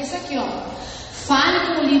vai fazer isso aqui, ó. Fale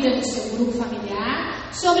com o líder do seu grupo familiar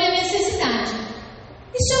sobre a necessidade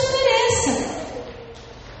e se ofereça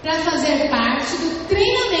para fazer parte do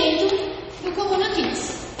treinamento do Comuna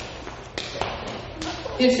Kids.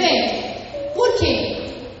 Perfeito? Por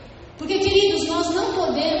quê? Porque, queridos, nós não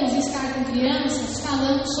podemos estar com crianças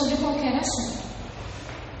falando sobre qualquer assunto.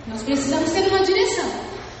 Nós precisamos ter uma direção.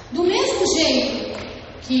 Do mesmo jeito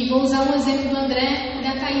que, vou usar o exemplo do André e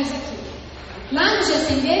da Thaís aqui. Lá no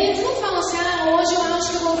GSM eles não falam assim, hoje eu acho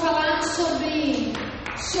que eu vou falar sobre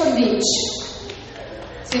sorvete.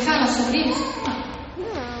 Você fala sobre isso?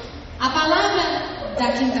 Não. A palavra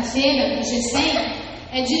da quinta-feira, do GSM,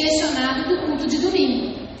 é direcionado do culto de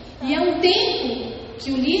domingo. E é um tempo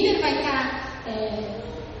que o líder vai estar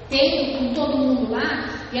tendo com todo mundo lá,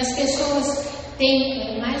 e as pessoas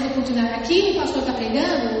têm mais oportunidade. Aqui o pastor está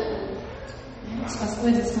pregando, os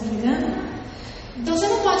pastores estão pregando. Então você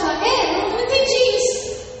não pode falar, não entendi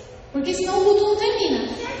isso, porque senão o culto não termina.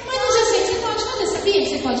 Mas no GSM você pode fazer, sabia que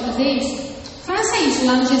você pode fazer isso? Faça isso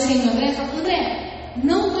lá no GSM do André, fala, André,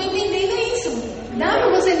 não estou entendendo isso. Dá para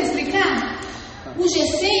você me explicar? O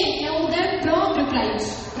GSM é um lugar próprio para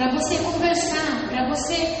isso, para você conversar, para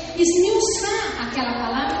você esmiuçar aquela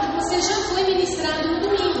palavra que você já foi ministrado no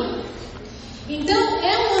domingo. Então,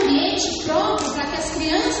 é um ambiente próprio para que as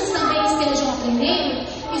crianças também estejam aprendendo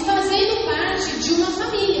e fazendo parte de uma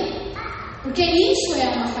família, porque isso é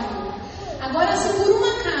uma família. Agora, se por um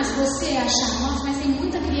acaso você achar, nossa, mas tem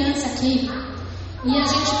muita criança aqui, e a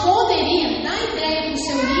gente poderia dar ideia para o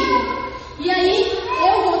seu líder, e aí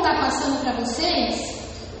eu vou estar passando para vocês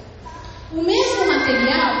o mesmo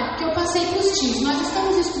material que eu passei para os tios. Nós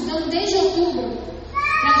estamos estudando desde outubro,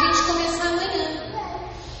 para a gente começar amanhã.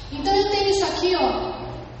 Então eu tenho isso aqui, ó.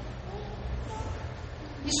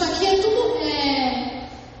 Isso aqui é tudo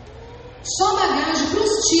só bagagem para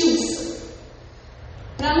os tios,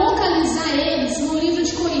 para localizar eles no livro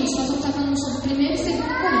de Coríntios. Nós vamos estar falando sobre 1 e 2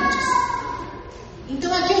 Coríntios.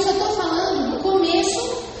 Então aqui eu só estou falando do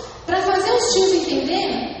começo, para fazer os tios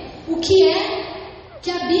entenderem o que é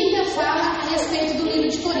que a Bíblia fala a respeito do livro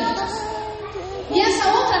de Coríntios. E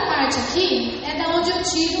essa outra parte aqui é da onde eu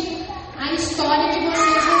tiro a história que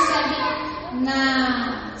vocês recebem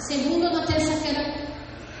na segunda ou na terça-feira,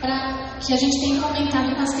 que a gente tem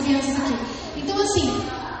comentado com as crianças aqui. Então, assim,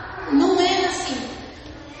 não é assim,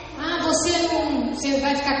 você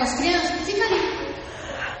vai ficar com as crianças? Fica ali.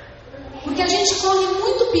 Porque a gente corre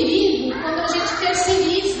muito perigo quando a gente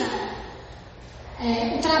terceiriza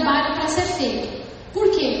o trabalho para ser feito. Por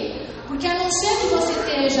quê? Porque a não ser que você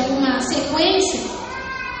esteja uma sequência,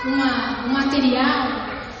 um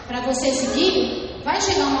material para você seguir, vai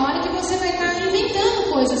chegar uma hora que você vai estar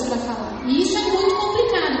inventando coisas para falar. E isso é muito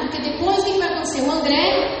complicado, porque depois o que vai acontecer? O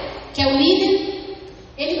André, que é o líder,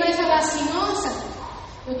 ele vai falar assim, nossa,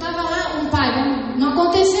 eu estava lá, um pai, não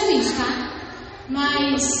aconteceu isso, tá?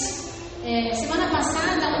 Mas semana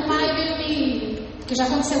passada um pai veio que já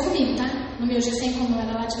aconteceu comigo, tá? No meu GSM, como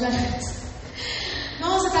era lá de Garantes.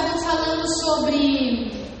 Nossa, estavam falando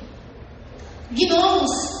sobre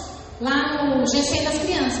gnomos lá no GC das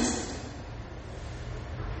crianças.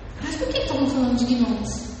 Mas por que estavam falando de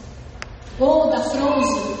gnomos? Ou da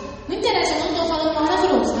Frozen? Não interessa, eu não estou falando mal da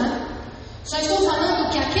Frozen, tá? Só estou falando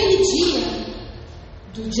que aquele dia,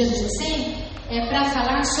 do dia do GC, é para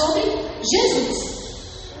falar sobre Jesus.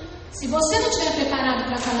 Se você não estiver preparado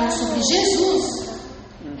para falar sobre Jesus,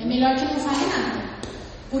 é melhor que não fale nada.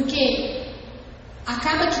 Porque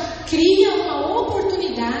acaba que cria uma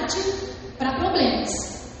oportunidade para problemas.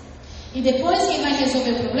 E depois quem vai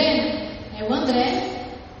resolver o problema é o André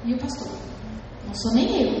e o pastor. Não sou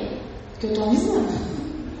nem eu, porque eu estou avisando.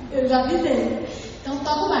 Eu já avisei. Então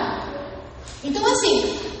toca o barco. Então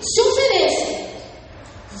assim, se ofereça.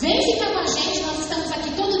 Vem ficar com a gente. Nós estamos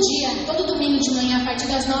aqui todo dia, todo domingo de manhã, a partir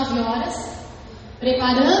das 9 horas,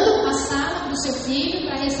 preparando a sala para o seu filho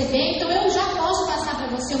para receber. Então eu já posso passar para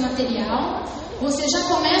você o material. Você já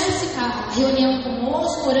começa a reunião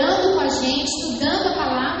conosco, orando com a gente, estudando a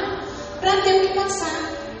palavra, para ter o que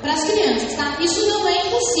passar para as crianças, tá? Isso não é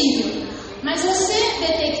impossível, mas você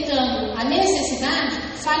detectando a necessidade,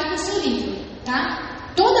 fale com o seu líder,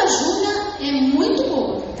 tá? Toda ajuda é muito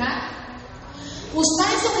boa, tá? Os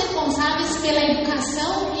pais são responsáveis pela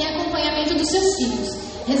educação e acompanhamento dos seus filhos,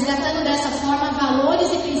 resgatando dessa forma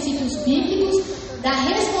valores e princípios bíblicos da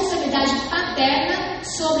responsabilidade paterna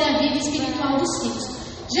sobre a vida espiritual dos filhos.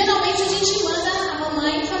 Geralmente a gente manda a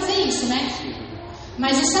mamãe fazer isso, né?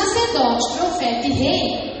 Mas o sacerdote, profeta e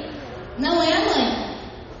rei não é a mãe.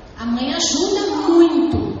 A mãe ajuda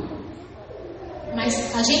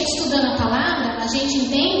a gente estudando a palavra, a gente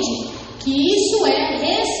entende que isso é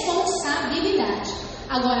responsabilidade.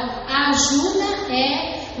 Agora, a ajuda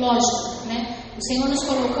é lógico, né? O Senhor nos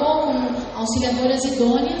colocou como auxiliadoras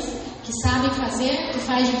idôneas, que sabem fazer, que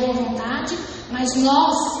faz de boa vontade, mas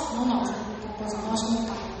nós, não nós, nós como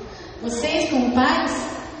pai, vocês como pais,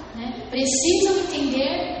 né, precisam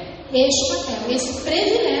entender este papel, esse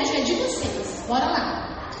privilégio é de vocês. Bora lá.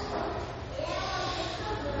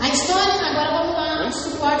 A história, agora vamos lá, o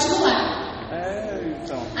suporte do lar.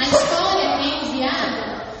 A história é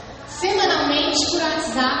enviada semanalmente por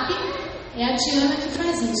WhatsApp, é a Diana que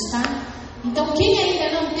faz isso, tá? Então quem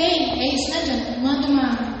ainda não tem, é isso, né, Diana? Manda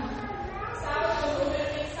uma...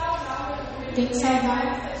 Tem que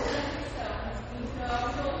salvar.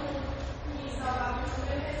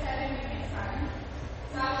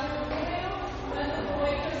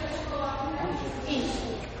 Isso,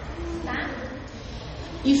 tá?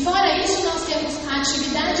 E fora isso, nós temos a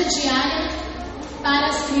atividade diária para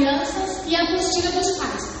as crianças e a apostila dos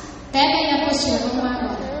pais. Pega aí a apostila, vamos lá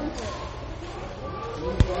agora.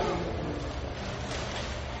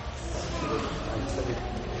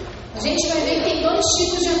 A gente vai ver que tem 2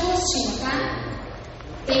 tipos de apostila, tá?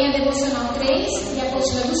 Tem a devocional 3 e a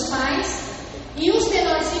apostila dos pais. E os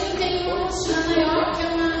menorzinhos tem uma apostila maior, que é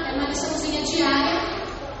uma liçãozinha diária,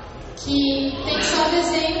 que tem só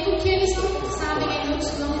desenho, porque eles não sabem ainda,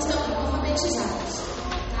 não estão alfabetizados.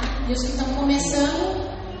 Tá? E os que estão começando,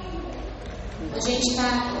 a gente está,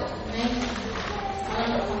 né,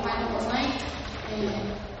 falando com o papai e com a mamãe,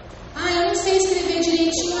 eu não sei escrever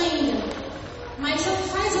direitinho ainda, mas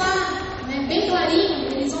faz lá, né, bem clarinho,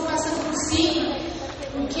 eles vão passando por cima,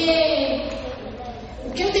 porque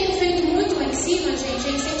o que eu tenho feito muito lá em cima, gente,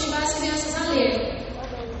 é incentivar as crianças a ler.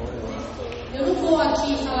 Eu não vou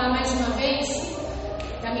aqui falar mais uma vez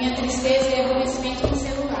da minha tristeza e aborrecimento no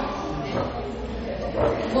celular, né?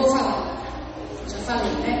 Vou falar, já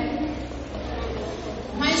falei, né?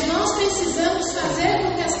 Mas nós precisamos fazer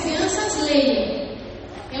com que as crianças leiam.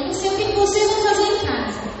 Eu não sei o que vocês vão fazer em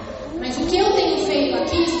casa, mas o que eu tenho feito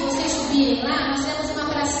aqui, se vocês subirem lá, nós temos uma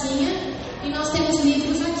pracinha e nós temos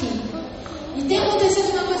livros aqui. E tem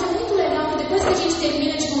acontecido uma coisa muito legal, que depois que a gente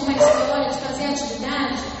termina de contar a história, de fazer a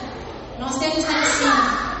atividade, nós temos lá em cima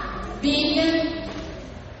Bíblia,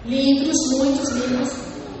 livros, muitos livros.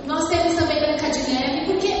 Nós temos também Branca de Neve,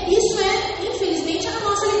 porque isso é, infelizmente, a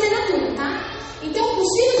nossa literatura, tá? Então, é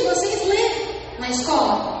possível de vocês lerem na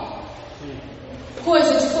escola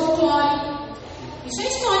coisa de folclore. Isso é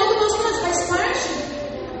história do nosso país, faz parte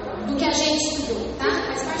do que a gente estudou, tá?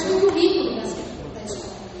 Faz parte do currículo da escola.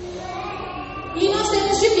 E nós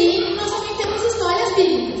temos gibi e nós também temos histórias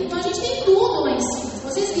bíblicas. Então, a gente tem tudo lá em cima. Se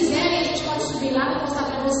vocês quiserem, a gente pode subir lá para mostrar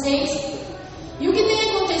para vocês. E o que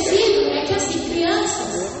tem acontecido é que, assim,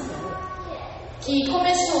 crianças que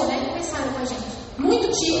começaram com a gente, muito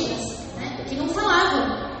tímidas, né, que não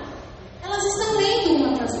falavam, elas estão lendo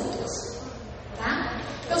uma para as outras, tá?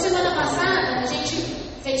 Então, semana passada, a gente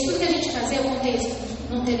fez tudo que a gente fazia, eu contei,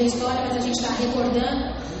 não teve história, mas a gente está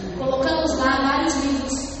recordando, colocamos lá vários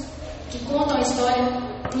livros que contam a história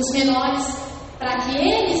para os menores, para que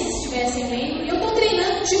eles estivessem lendo. E eu estou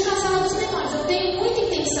treinando de ir para a sala dos menores, eu tenho muita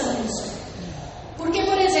intenção nisso. Porque,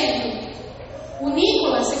 por exemplo, o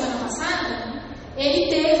Nicolas, semana passada, ele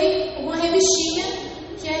teve uma revistinha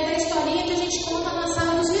que é da historinha que a gente conta na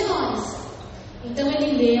sala dos menores. Então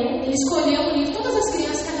ele leu, ele escolheu o livro, todas as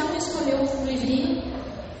crianças, cada um escolheu um livrinho,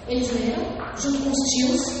 eles leram, junto com os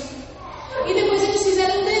tios, e depois eles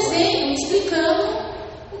fizeram um desenho explicando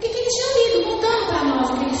o que eles tinham lido, contando para nós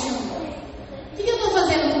o que eles tinham lido. O que eu estou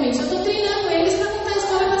fazendo com isso? Eu estou treinando eles para contar a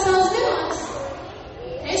história para a sala dos menores.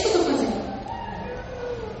 É isso que eu estou fazendo.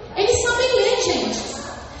 Eles sabem ler, gente.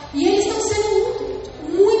 E eles estão sendo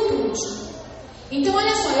muito úteis. Então,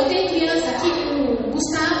 olha só, eu tenho criança aqui, o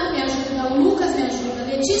Gustavo me ajuda, o Lucas me ajuda, a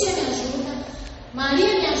Letícia me ajuda,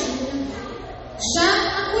 Maria me ajuda, já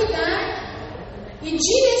a cuidar e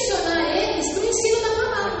direcionar eles para o ensino da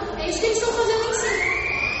palavra. É isso que eles estão fazendo em si.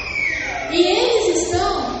 E eles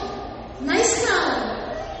estão na escala.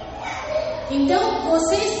 Então,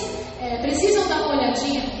 vocês precisam dar uma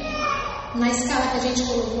olhadinha na escala que a gente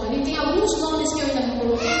colocou ali. Tem alguns nomes que eu ainda não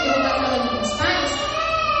coloquei, que eu vou estar falando com os pais.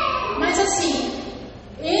 Mas assim,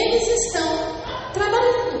 eles estão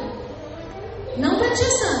trabalhando. Não para a tia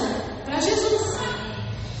Sandra, para Jesus.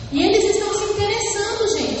 E eles estão se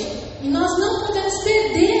interessando, gente. E nós não podemos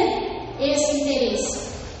perder esse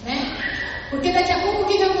interesse, né? Porque daqui a pouco o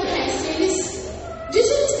que acontece? Eles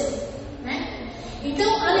desistem, né?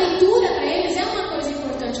 Então a leitura para eles é uma coisa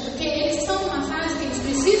importante, porque eles estão numa fase que eles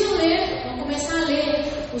precisam ler, vão começar a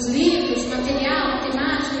ler os livros, material,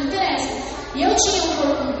 matemática, não interessa. E eu tinha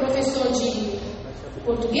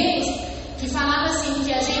português que falava assim,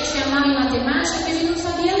 que a gente ia mal em matemática porque a gente não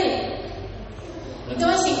sabia ler. Então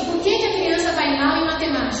assim, por que a criança vai mal em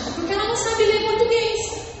matemática? Porque ela não sabe ler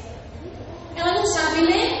português. Ela não sabe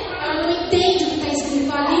ler, ela não entende o que está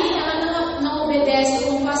escrito ali, ela não obedece a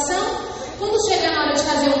pontuação. Quando chega na hora de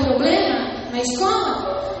fazer um problema na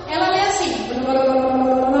escola, ela lê assim, não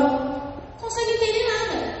consegue entender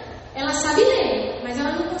nada. Ela sabe ler, mas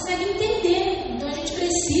ela não consegue entender. Então a gente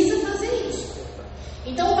precisa fazer isso.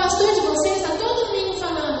 Então o pastor de vocês está todo domingo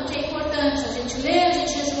falando que é importante a gente ler, a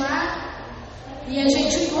gente jejuar e a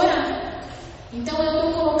gente orar. Então eu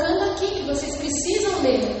estou colocando aqui que vocês precisam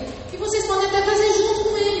ler. E vocês podem até fazer junto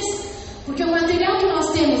com eles. Porque o material que nós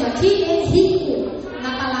temos aqui é rico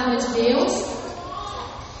na palavra de Deus.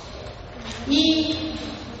 E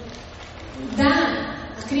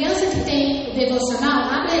a criança que tem o devocional,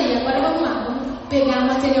 abre aí, agora vamos lá, vamos pegar o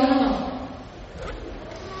material na mão.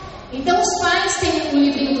 Então os pais têm o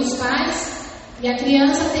livrinho dos pais e a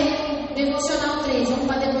criança tem o devocional 3. Vamos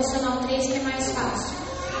para devocional 3 que é mais fácil.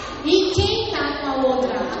 E quem está com a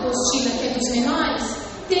outra apostila que é dos menores,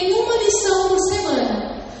 tem uma lição por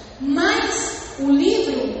semana. Mas o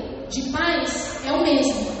livro de pais é o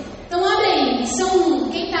mesmo. Então abre aí, lição 1.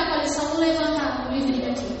 Quem está com a lição 1, levanta o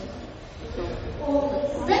livrinho aqui.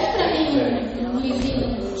 Pega para mim um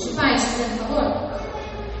livrinho de pais, por favor.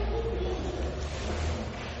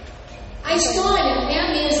 A história é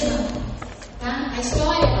a mesma, tá? A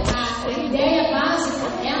história, a ideia básica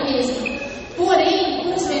é a mesma. Porém,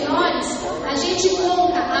 com os menores, a gente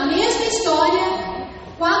conta a mesma história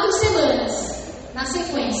 4 semanas na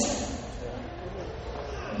sequência.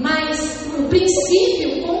 Mas o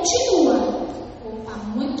princípio continua. Opa,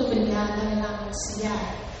 muito obrigada, Renata,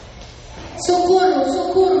 auxiliar.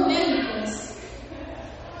 Socorro, né, Nicolas?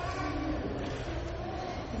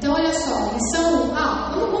 Então, olha só, lição 1.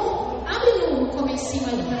 Vamos, abre no comecinho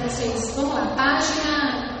aí para vocês. Vamos lá,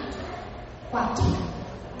 página 4.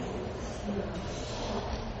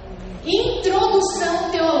 Introdução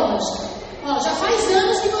teológica. Já faz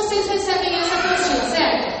anos que vocês recebem essa apostila,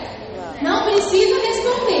 certo? Não precisa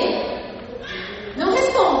responder. Não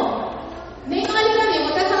respondam. Nem olhe para mim,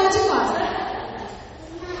 vou até falar de costas.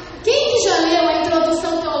 Quem que já leu a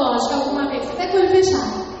introdução teológica alguma vez? Até com o olho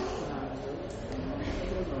fechado.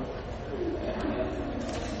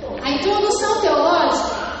 A introdução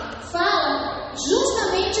teológica fala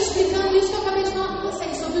justamente explicando isso que eu acabei de falar para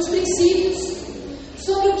vocês, sobre os princípios,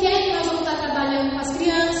 sobre o que é que nós vamos estar trabalhando com as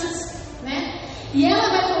crianças, né? E ela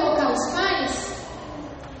vai colocar os pais,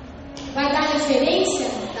 vai dar referência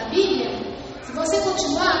da Bíblia. Se você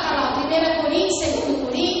continuar, tá lá, 1 Coríntios, 2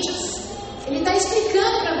 Coríntios, ele está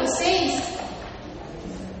explicando para vocês.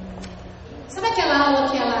 Sabe aquela aula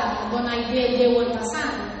que a dona Aide deu ano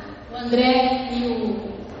passado? O André e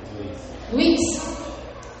o Luiz?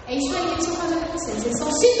 É isso aí que eles estão fazendo com vocês. Eles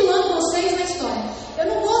estão situando vocês na história. Eu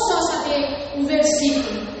não vou só saber um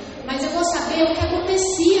versículo, mas eu vou saber o que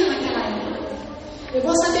acontecia naquela época. Eu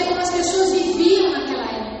vou saber como as pessoas viviam naquela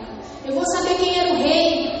época. Eu vou saber quem era o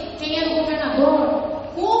rei, quem era o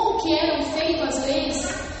governador, como que eram feitas as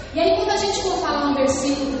leis. E aí quando a gente for falar um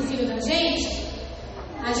versículo pro filho da gente,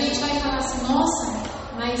 a gente vai falar assim, nossa,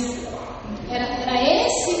 mas era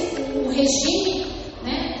esse o regime,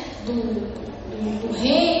 né, do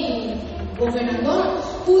rei, do governador?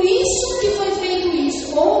 Por isso que foi feito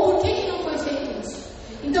isso, ou por que não foi feito isso?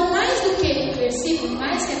 Então, mais do que o versículo,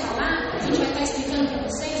 mais que a palavra, a gente vai estar explicando para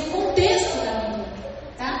vocês o contexto da Bíblia,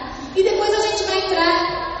 tá? E depois a gente vai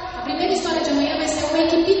entrar, a primeira história de amanhã vai ser uma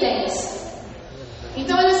equipe 10.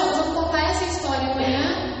 Então, olha só, nós vamos contar essa história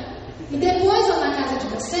amanhã, e depois lá na casa de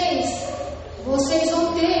vocês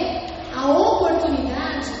vão ter a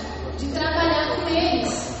oportunidade de trabalhar com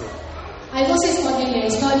eles. Aí vocês podem ler a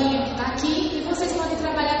historinha que está aqui, e vocês podem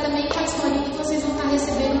trabalhar também com a historinha que vocês vão estar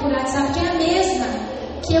recebendo por WhatsApp, que é a mesma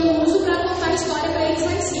que eu uso para contar a história para eles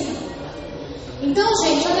lá em cima. Então,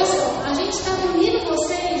 gente, olha só, a gente está unindo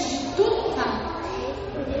vocês de tudo, tá?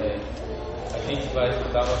 A gente vai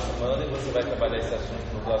estudar uma semana e você vai trabalhar esse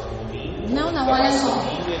assunto no próximo domingo. Não, olha só.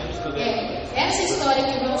 Essa história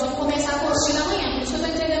que nós vamos começar a apostila amanhã, por isso que eu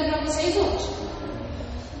estou entregando para vocês hoje.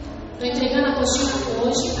 Estou entregando a apostila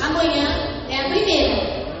hoje, amanhã é a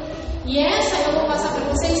primeira. E essa eu vou passar para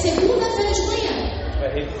vocês segunda-feira de manhã. Vai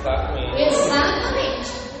revisar com eles. Exatamente.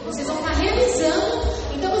 Vocês vão estar revisando.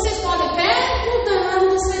 Então vocês podem, pega o danado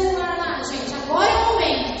do celular lá, gente. Agora é o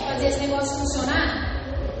momento de fazer esse negócio funcionar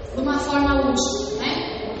de uma forma útil, né?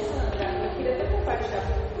 Eu queria até compartilhar,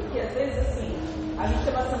 porque às vezes assim, a gente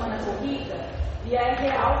tem uma semana corrida E é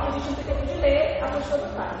real que a gente não tem tempo de ler a postura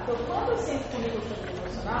do pai. Então, quando eu sento comigo sobre o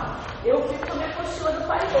emocional, eu fico com a minha postura do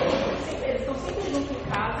pai dele. Eles estão sempre juntos em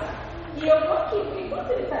casa e eu tô aqui, porque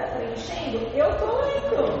enquanto ele está preenchendo, eu tô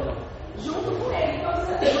lendo junto com ele. Então,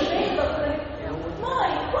 eu leio, eu tô lendo,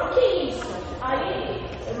 mãe, por que isso? Aí,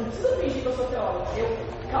 eu não preciso fingir que eu sou teóloga.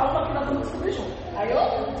 Calma que nós vamos descobrir junto. Aí eu,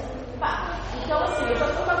 pá. Então, assim, eu já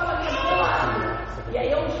estou com a linha do meu lado. E aí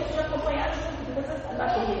é um jeito de acompanhar junto.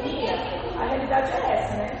 Na correria, a realidade é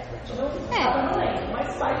essa, né? A gente não acaba não lendo,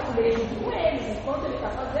 mas vai ler junto com eles. Enquanto ele está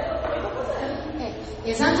fazendo, eu também estou fazendo.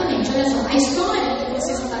 Exatamente, olha só. A história que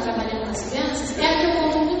vocês vão estar trabalhando com as crianças é a que eu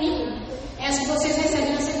conto no domingo. É a que vocês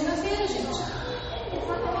recebem na segunda-feira, gente.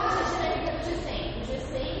 Exatamente a dinâmica do G100. O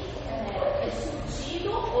G100 é discutido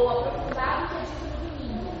ou aprofundado que é dito no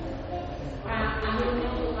domingo. A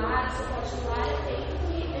reunião do lar, o suporte do lar é feito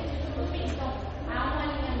que é dito no domingo. Então, há um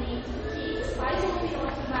alinhamento que os pais ouviram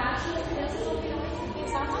aqui embaixo e as crianças ouviram aqui.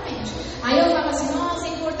 Exatamente. Aí eu falo assim, nossa, é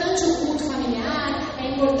importante o culto familiar, é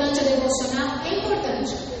importante a devocional, é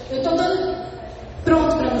importante. Eu estou dando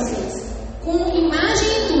pronto para vocês, com imagem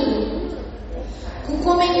e tudo, com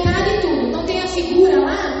comentário e tudo. Não tem a figura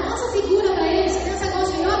lá? Mostra a figura para eles. A criança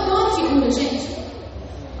gosta, eu adoro figura, gente.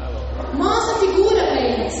 Mostra a figura para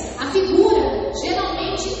eles. A figura,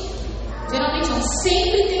 geralmente não,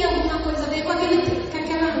 sempre tem alguma coisa a ver com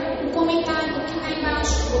o comentário que está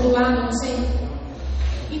embaixo, ou do lado, não sei.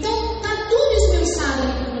 Então, está tudo esmiuçado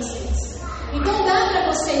ali para vocês. Então, dá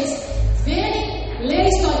para vocês verem, ler a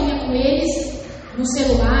historinha com eles, no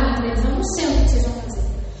celular, na televisão, não sei o que vocês vão fazer.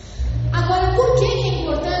 Agora, por que é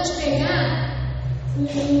importante pegar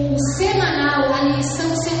o semanal, a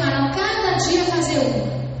lição semanal, cada dia fazer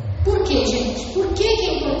uma? Por quê, gente? Por que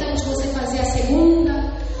é importante você fazer a segunda,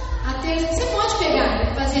 a terça? Você pode pegar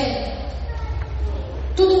e fazer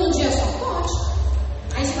tudo num dia só? Pode.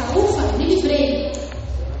 Aí você fala, ufa, me livrei.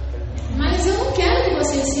 Mas eu não quero que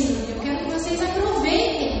vocês se livrem, eu quero que vocês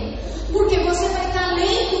aproveitem. Porque você vai estar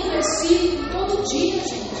lendo o versículo todo dia,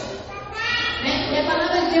 gente. Né? E a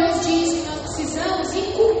palavra de Deus diz que nós precisamos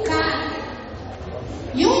inculcar.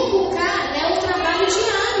 E o inculcar é um trabalho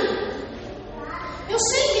diário. Eu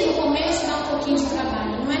sei que no começo dá um pouquinho de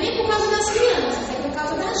trabalho. Não é nem por causa das crianças, é por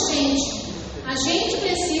causa da gente. A gente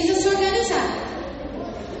precisa se organizar.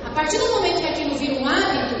 A partir do momento que aquilo vira um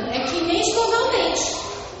hábito, é que nem escovar o dente.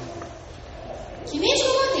 Que nem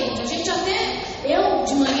escovar o dente. A gente até, eu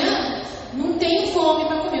de manhã, não tenho fome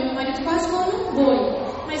para comer. Meu marido quase come um boi.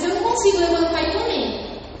 Mas eu não consigo levantar e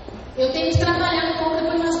comer. Eu tenho que trabalhar um pouco,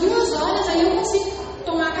 depois de umas 2 horas, aí eu consigo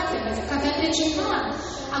tomar café. Mas o café é pretinho pra lá.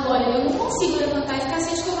 Agora, eu não consigo levantar e ficar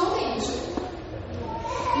sem escovar o dente.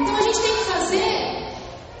 Então a gente tem que fazer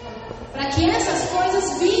para que essas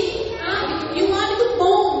coisas virem hábito. E um hábito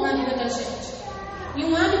bom na vida da gente. E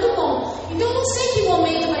um hábito bom. Então eu não sei que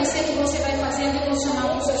momento vai ser que você vai fazer a devocional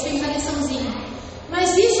com seus filhos, a liçãozinha.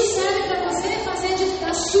 Mas isso serve para você fazer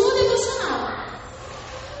a sua devocional.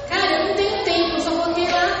 Cara, eu não tenho tempo, eu só vou ter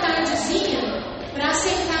lá a tardezinha para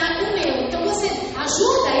sentar com o meu. Então você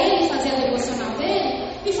ajuda ele a fazer a devocional dele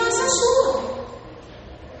e faça a sua.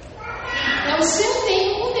 É o seu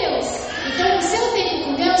tempo com Deus. Então o seu tempo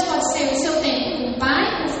com Deus pode ser o seu tempo com o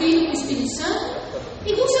Pai, com o Filho, com o Espírito Santo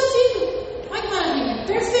e com o seu filho. Olha que maravilha.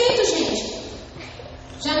 Perfeito, gente.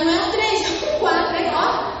 Já não é o 3, é o 4, é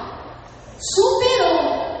ó. Superou.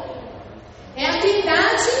 É a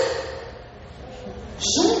Trindade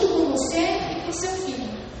junto com você e com o seu filho.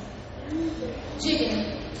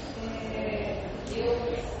 Diga. Eu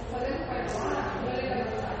fazendo parte lá, quando ele vai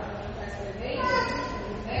escrever,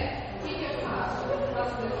 né? O que eu faço? Eu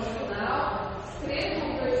faço o devocional, escrevo um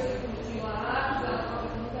versículo de lápis, ela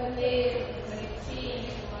coloca no caneta, canetinha,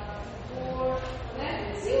 cor, né?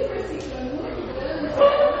 Se o versículo é muito grande,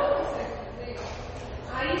 ela não consegue fazer.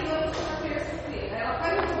 Aí vamos para a terça-feira. Ela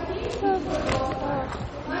faz um pouquinho,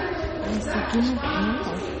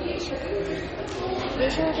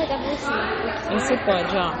 Deixa eu jogar você. Esse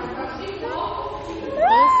pode, ó.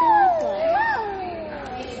 Esse não pode.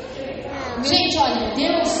 Gente, olha,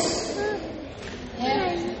 Deus é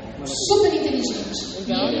super inteligente.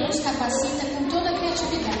 E Ele nos capacita com toda a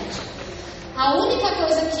criatividade. A única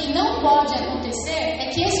coisa que não pode acontecer é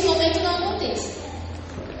que esse momento não aconteça.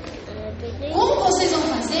 Como vocês vão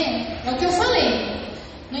fazer? É o que eu falei.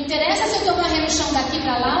 Não interessa se eu estou varrendo o chão daqui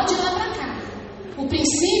para lá ou de lá para cá. O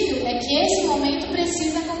princípio é que esse momento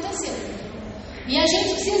precisa acontecer. E a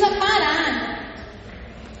gente precisa parar.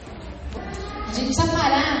 A gente precisa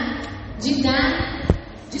parar de dar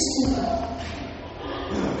desculpa.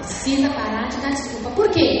 Precisa parar de dar desculpa. Por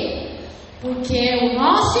quê? Porque o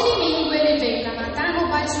nosso inimigo, ele veio para matar,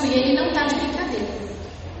 roubar e destruir. Ele não está de brincadeira.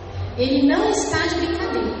 Ele não está de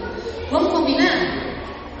brincadeira. Vamos combinar?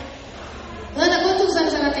 Ana, quantos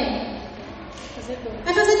anos ela tem?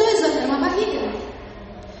 Vai fazer 2 anos, é uma barriga.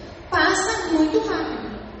 Passa muito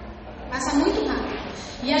rápido. Passa muito rápido.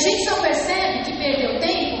 E a gente só percebe que perdeu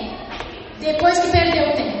tempo depois que perdeu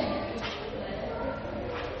o tempo.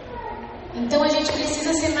 Então a gente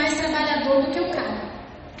precisa ser mais trabalhador do que o cara.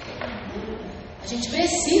 A gente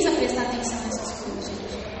precisa prestar atenção nessas coisas,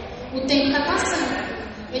 gente. O tempo está passando.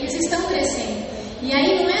 Eles estão crescendo. E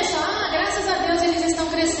aí não é só, graças a Deus eles estão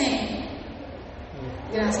crescendo.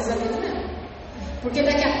 Graças a Deus não. Porque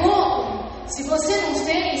daqui a pouco, se você não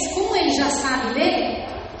fez, como ele já sabe ler,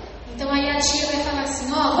 então aí a tia vai falar assim,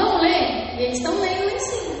 vamos ler? E eles estão lendo lá em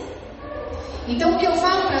cima. Então o que eu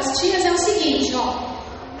falo para as tias é o seguinte, o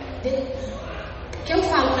que eu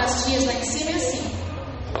falo para as tias lá em cima é assim: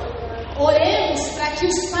 oremos para que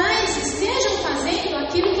os pais estejam fazendo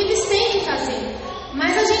aquilo que eles têm que fazer.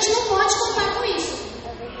 Mas a gente não pode contar com isso.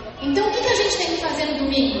 Então o que a gente tem que fazer no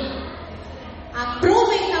domingo?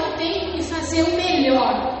 Aproveitar o tempo e fazer o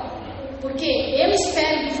melhor. Porque eu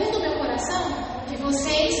espero do fundo do meu coração que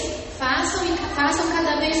vocês façam e façam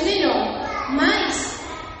cada vez melhor. Mas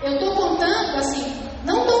eu estou contando assim,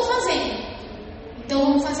 não estão fazendo. Então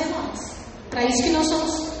vamos fazer nós. Para isso que nós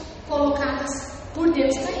somos colocadas por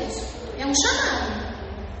Deus para isso. É um chamado.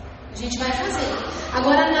 A gente vai fazer.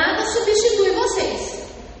 Agora nada substitui vocês.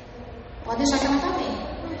 Pode deixar que ela está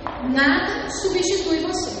bem. Nada substitui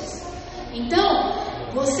vocês. Então,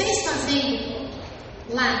 vocês fazendo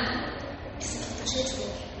lá. Esse aqui está cheio de flor.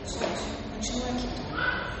 Continua aqui.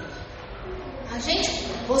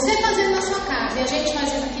 Você fazendo na sua casa e a gente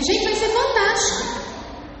fazendo aqui, gente, vai ser fantástico.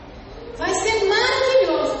 Vai ser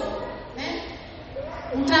maravilhoso, né?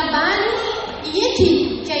 Um trabalho em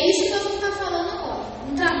equipe, que é isso que nós vamos estar falando agora.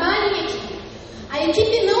 Um trabalho em equipe. A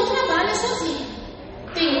equipe não trabalha sozinha.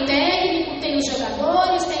 Tem o técnico, tem os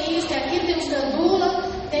jogadores, tem isso, tem aquilo, tem os gandula,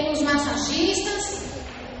 tem os massagistas.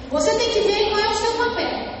 Você tem que ver qual é o seu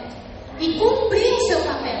papel e cumprir o seu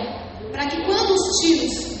papel, para que quando os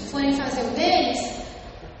tios forem fazer o deles,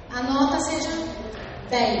 a nota seja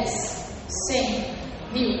 10, 100,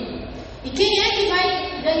 1000. E quem é que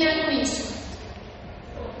vai ganhar com isso?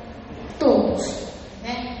 Todos,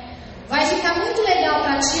 né? Vai ficar muito legal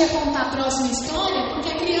para a tia contar a próxima história, porque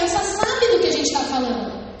a criança sabe do que a gente está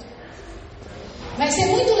falando. Vai ser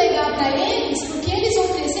muito legal para eles, porque eles vão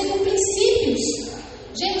crescer com princípios.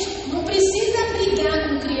 Gente, não precisa brigar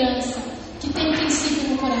com criança que tem princípio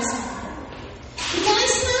no coração. Porque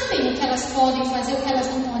elas sabem o que elas podem fazer, o que elas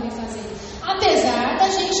não podem fazer. Apesar da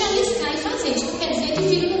gente arriscar e fazer. Isso não quer dizer que o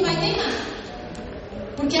filho não vai teimar.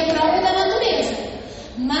 Porque é próprio da natureza.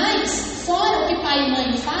 Mas, fora o que pai e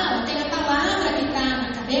mãe falam, tem a palavra que está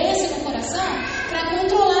na cabeça e no coração para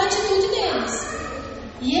controlar a atitude deles.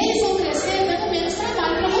 E eles vão crescer dando menos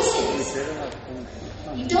trabalho para vocês.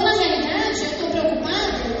 Então, na realidade, eu estou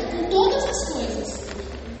preocupada com todas as coisas.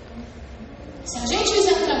 Se a gente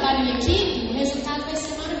fizer um trabalho em equipe, o resultado vai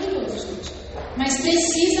ser maravilhoso, gente. Mas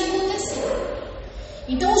precisa acontecer.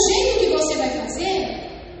 Então, o jeito que você vai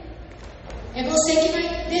fazer é você que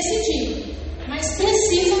vai decidir. Mas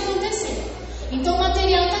precisa acontecer. Então, o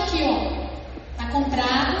material está aqui, ó. Está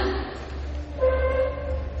comprado.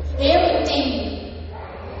 Eu entendo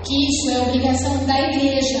que isso é obrigação da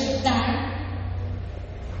igreja dar.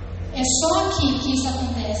 É só aqui que isso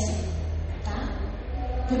acontece, tá?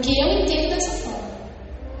 Porque eu entendo dessa forma.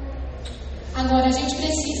 Agora a gente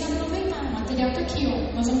precisa aproveitar. O material está aqui,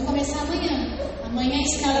 ó. Nós vamos começar amanhã. Amanhã é a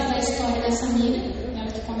escala da história da Samira,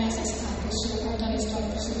 ela que começa a pessoa contando a história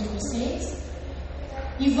para vocês.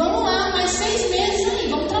 E vamos lá, mais 6 meses aí,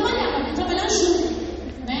 vamos trabalhar junto,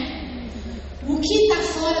 né? O que está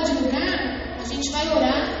fora de lugar, a gente vai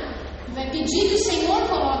orar e vai pedir que o Senhor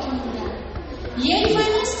coloque no lugar. E Ele vai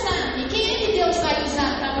mostrar. E quem é que Deus vai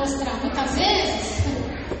usar para mostrar? Muitas vezes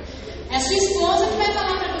é a sua esposa que vai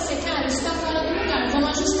falar para você, cara, isso está fora do lugar, vamos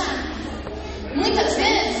ajustar. Muitas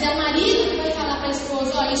vezes é o marido que vai falar para a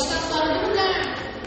esposa, isso está fora do lugar.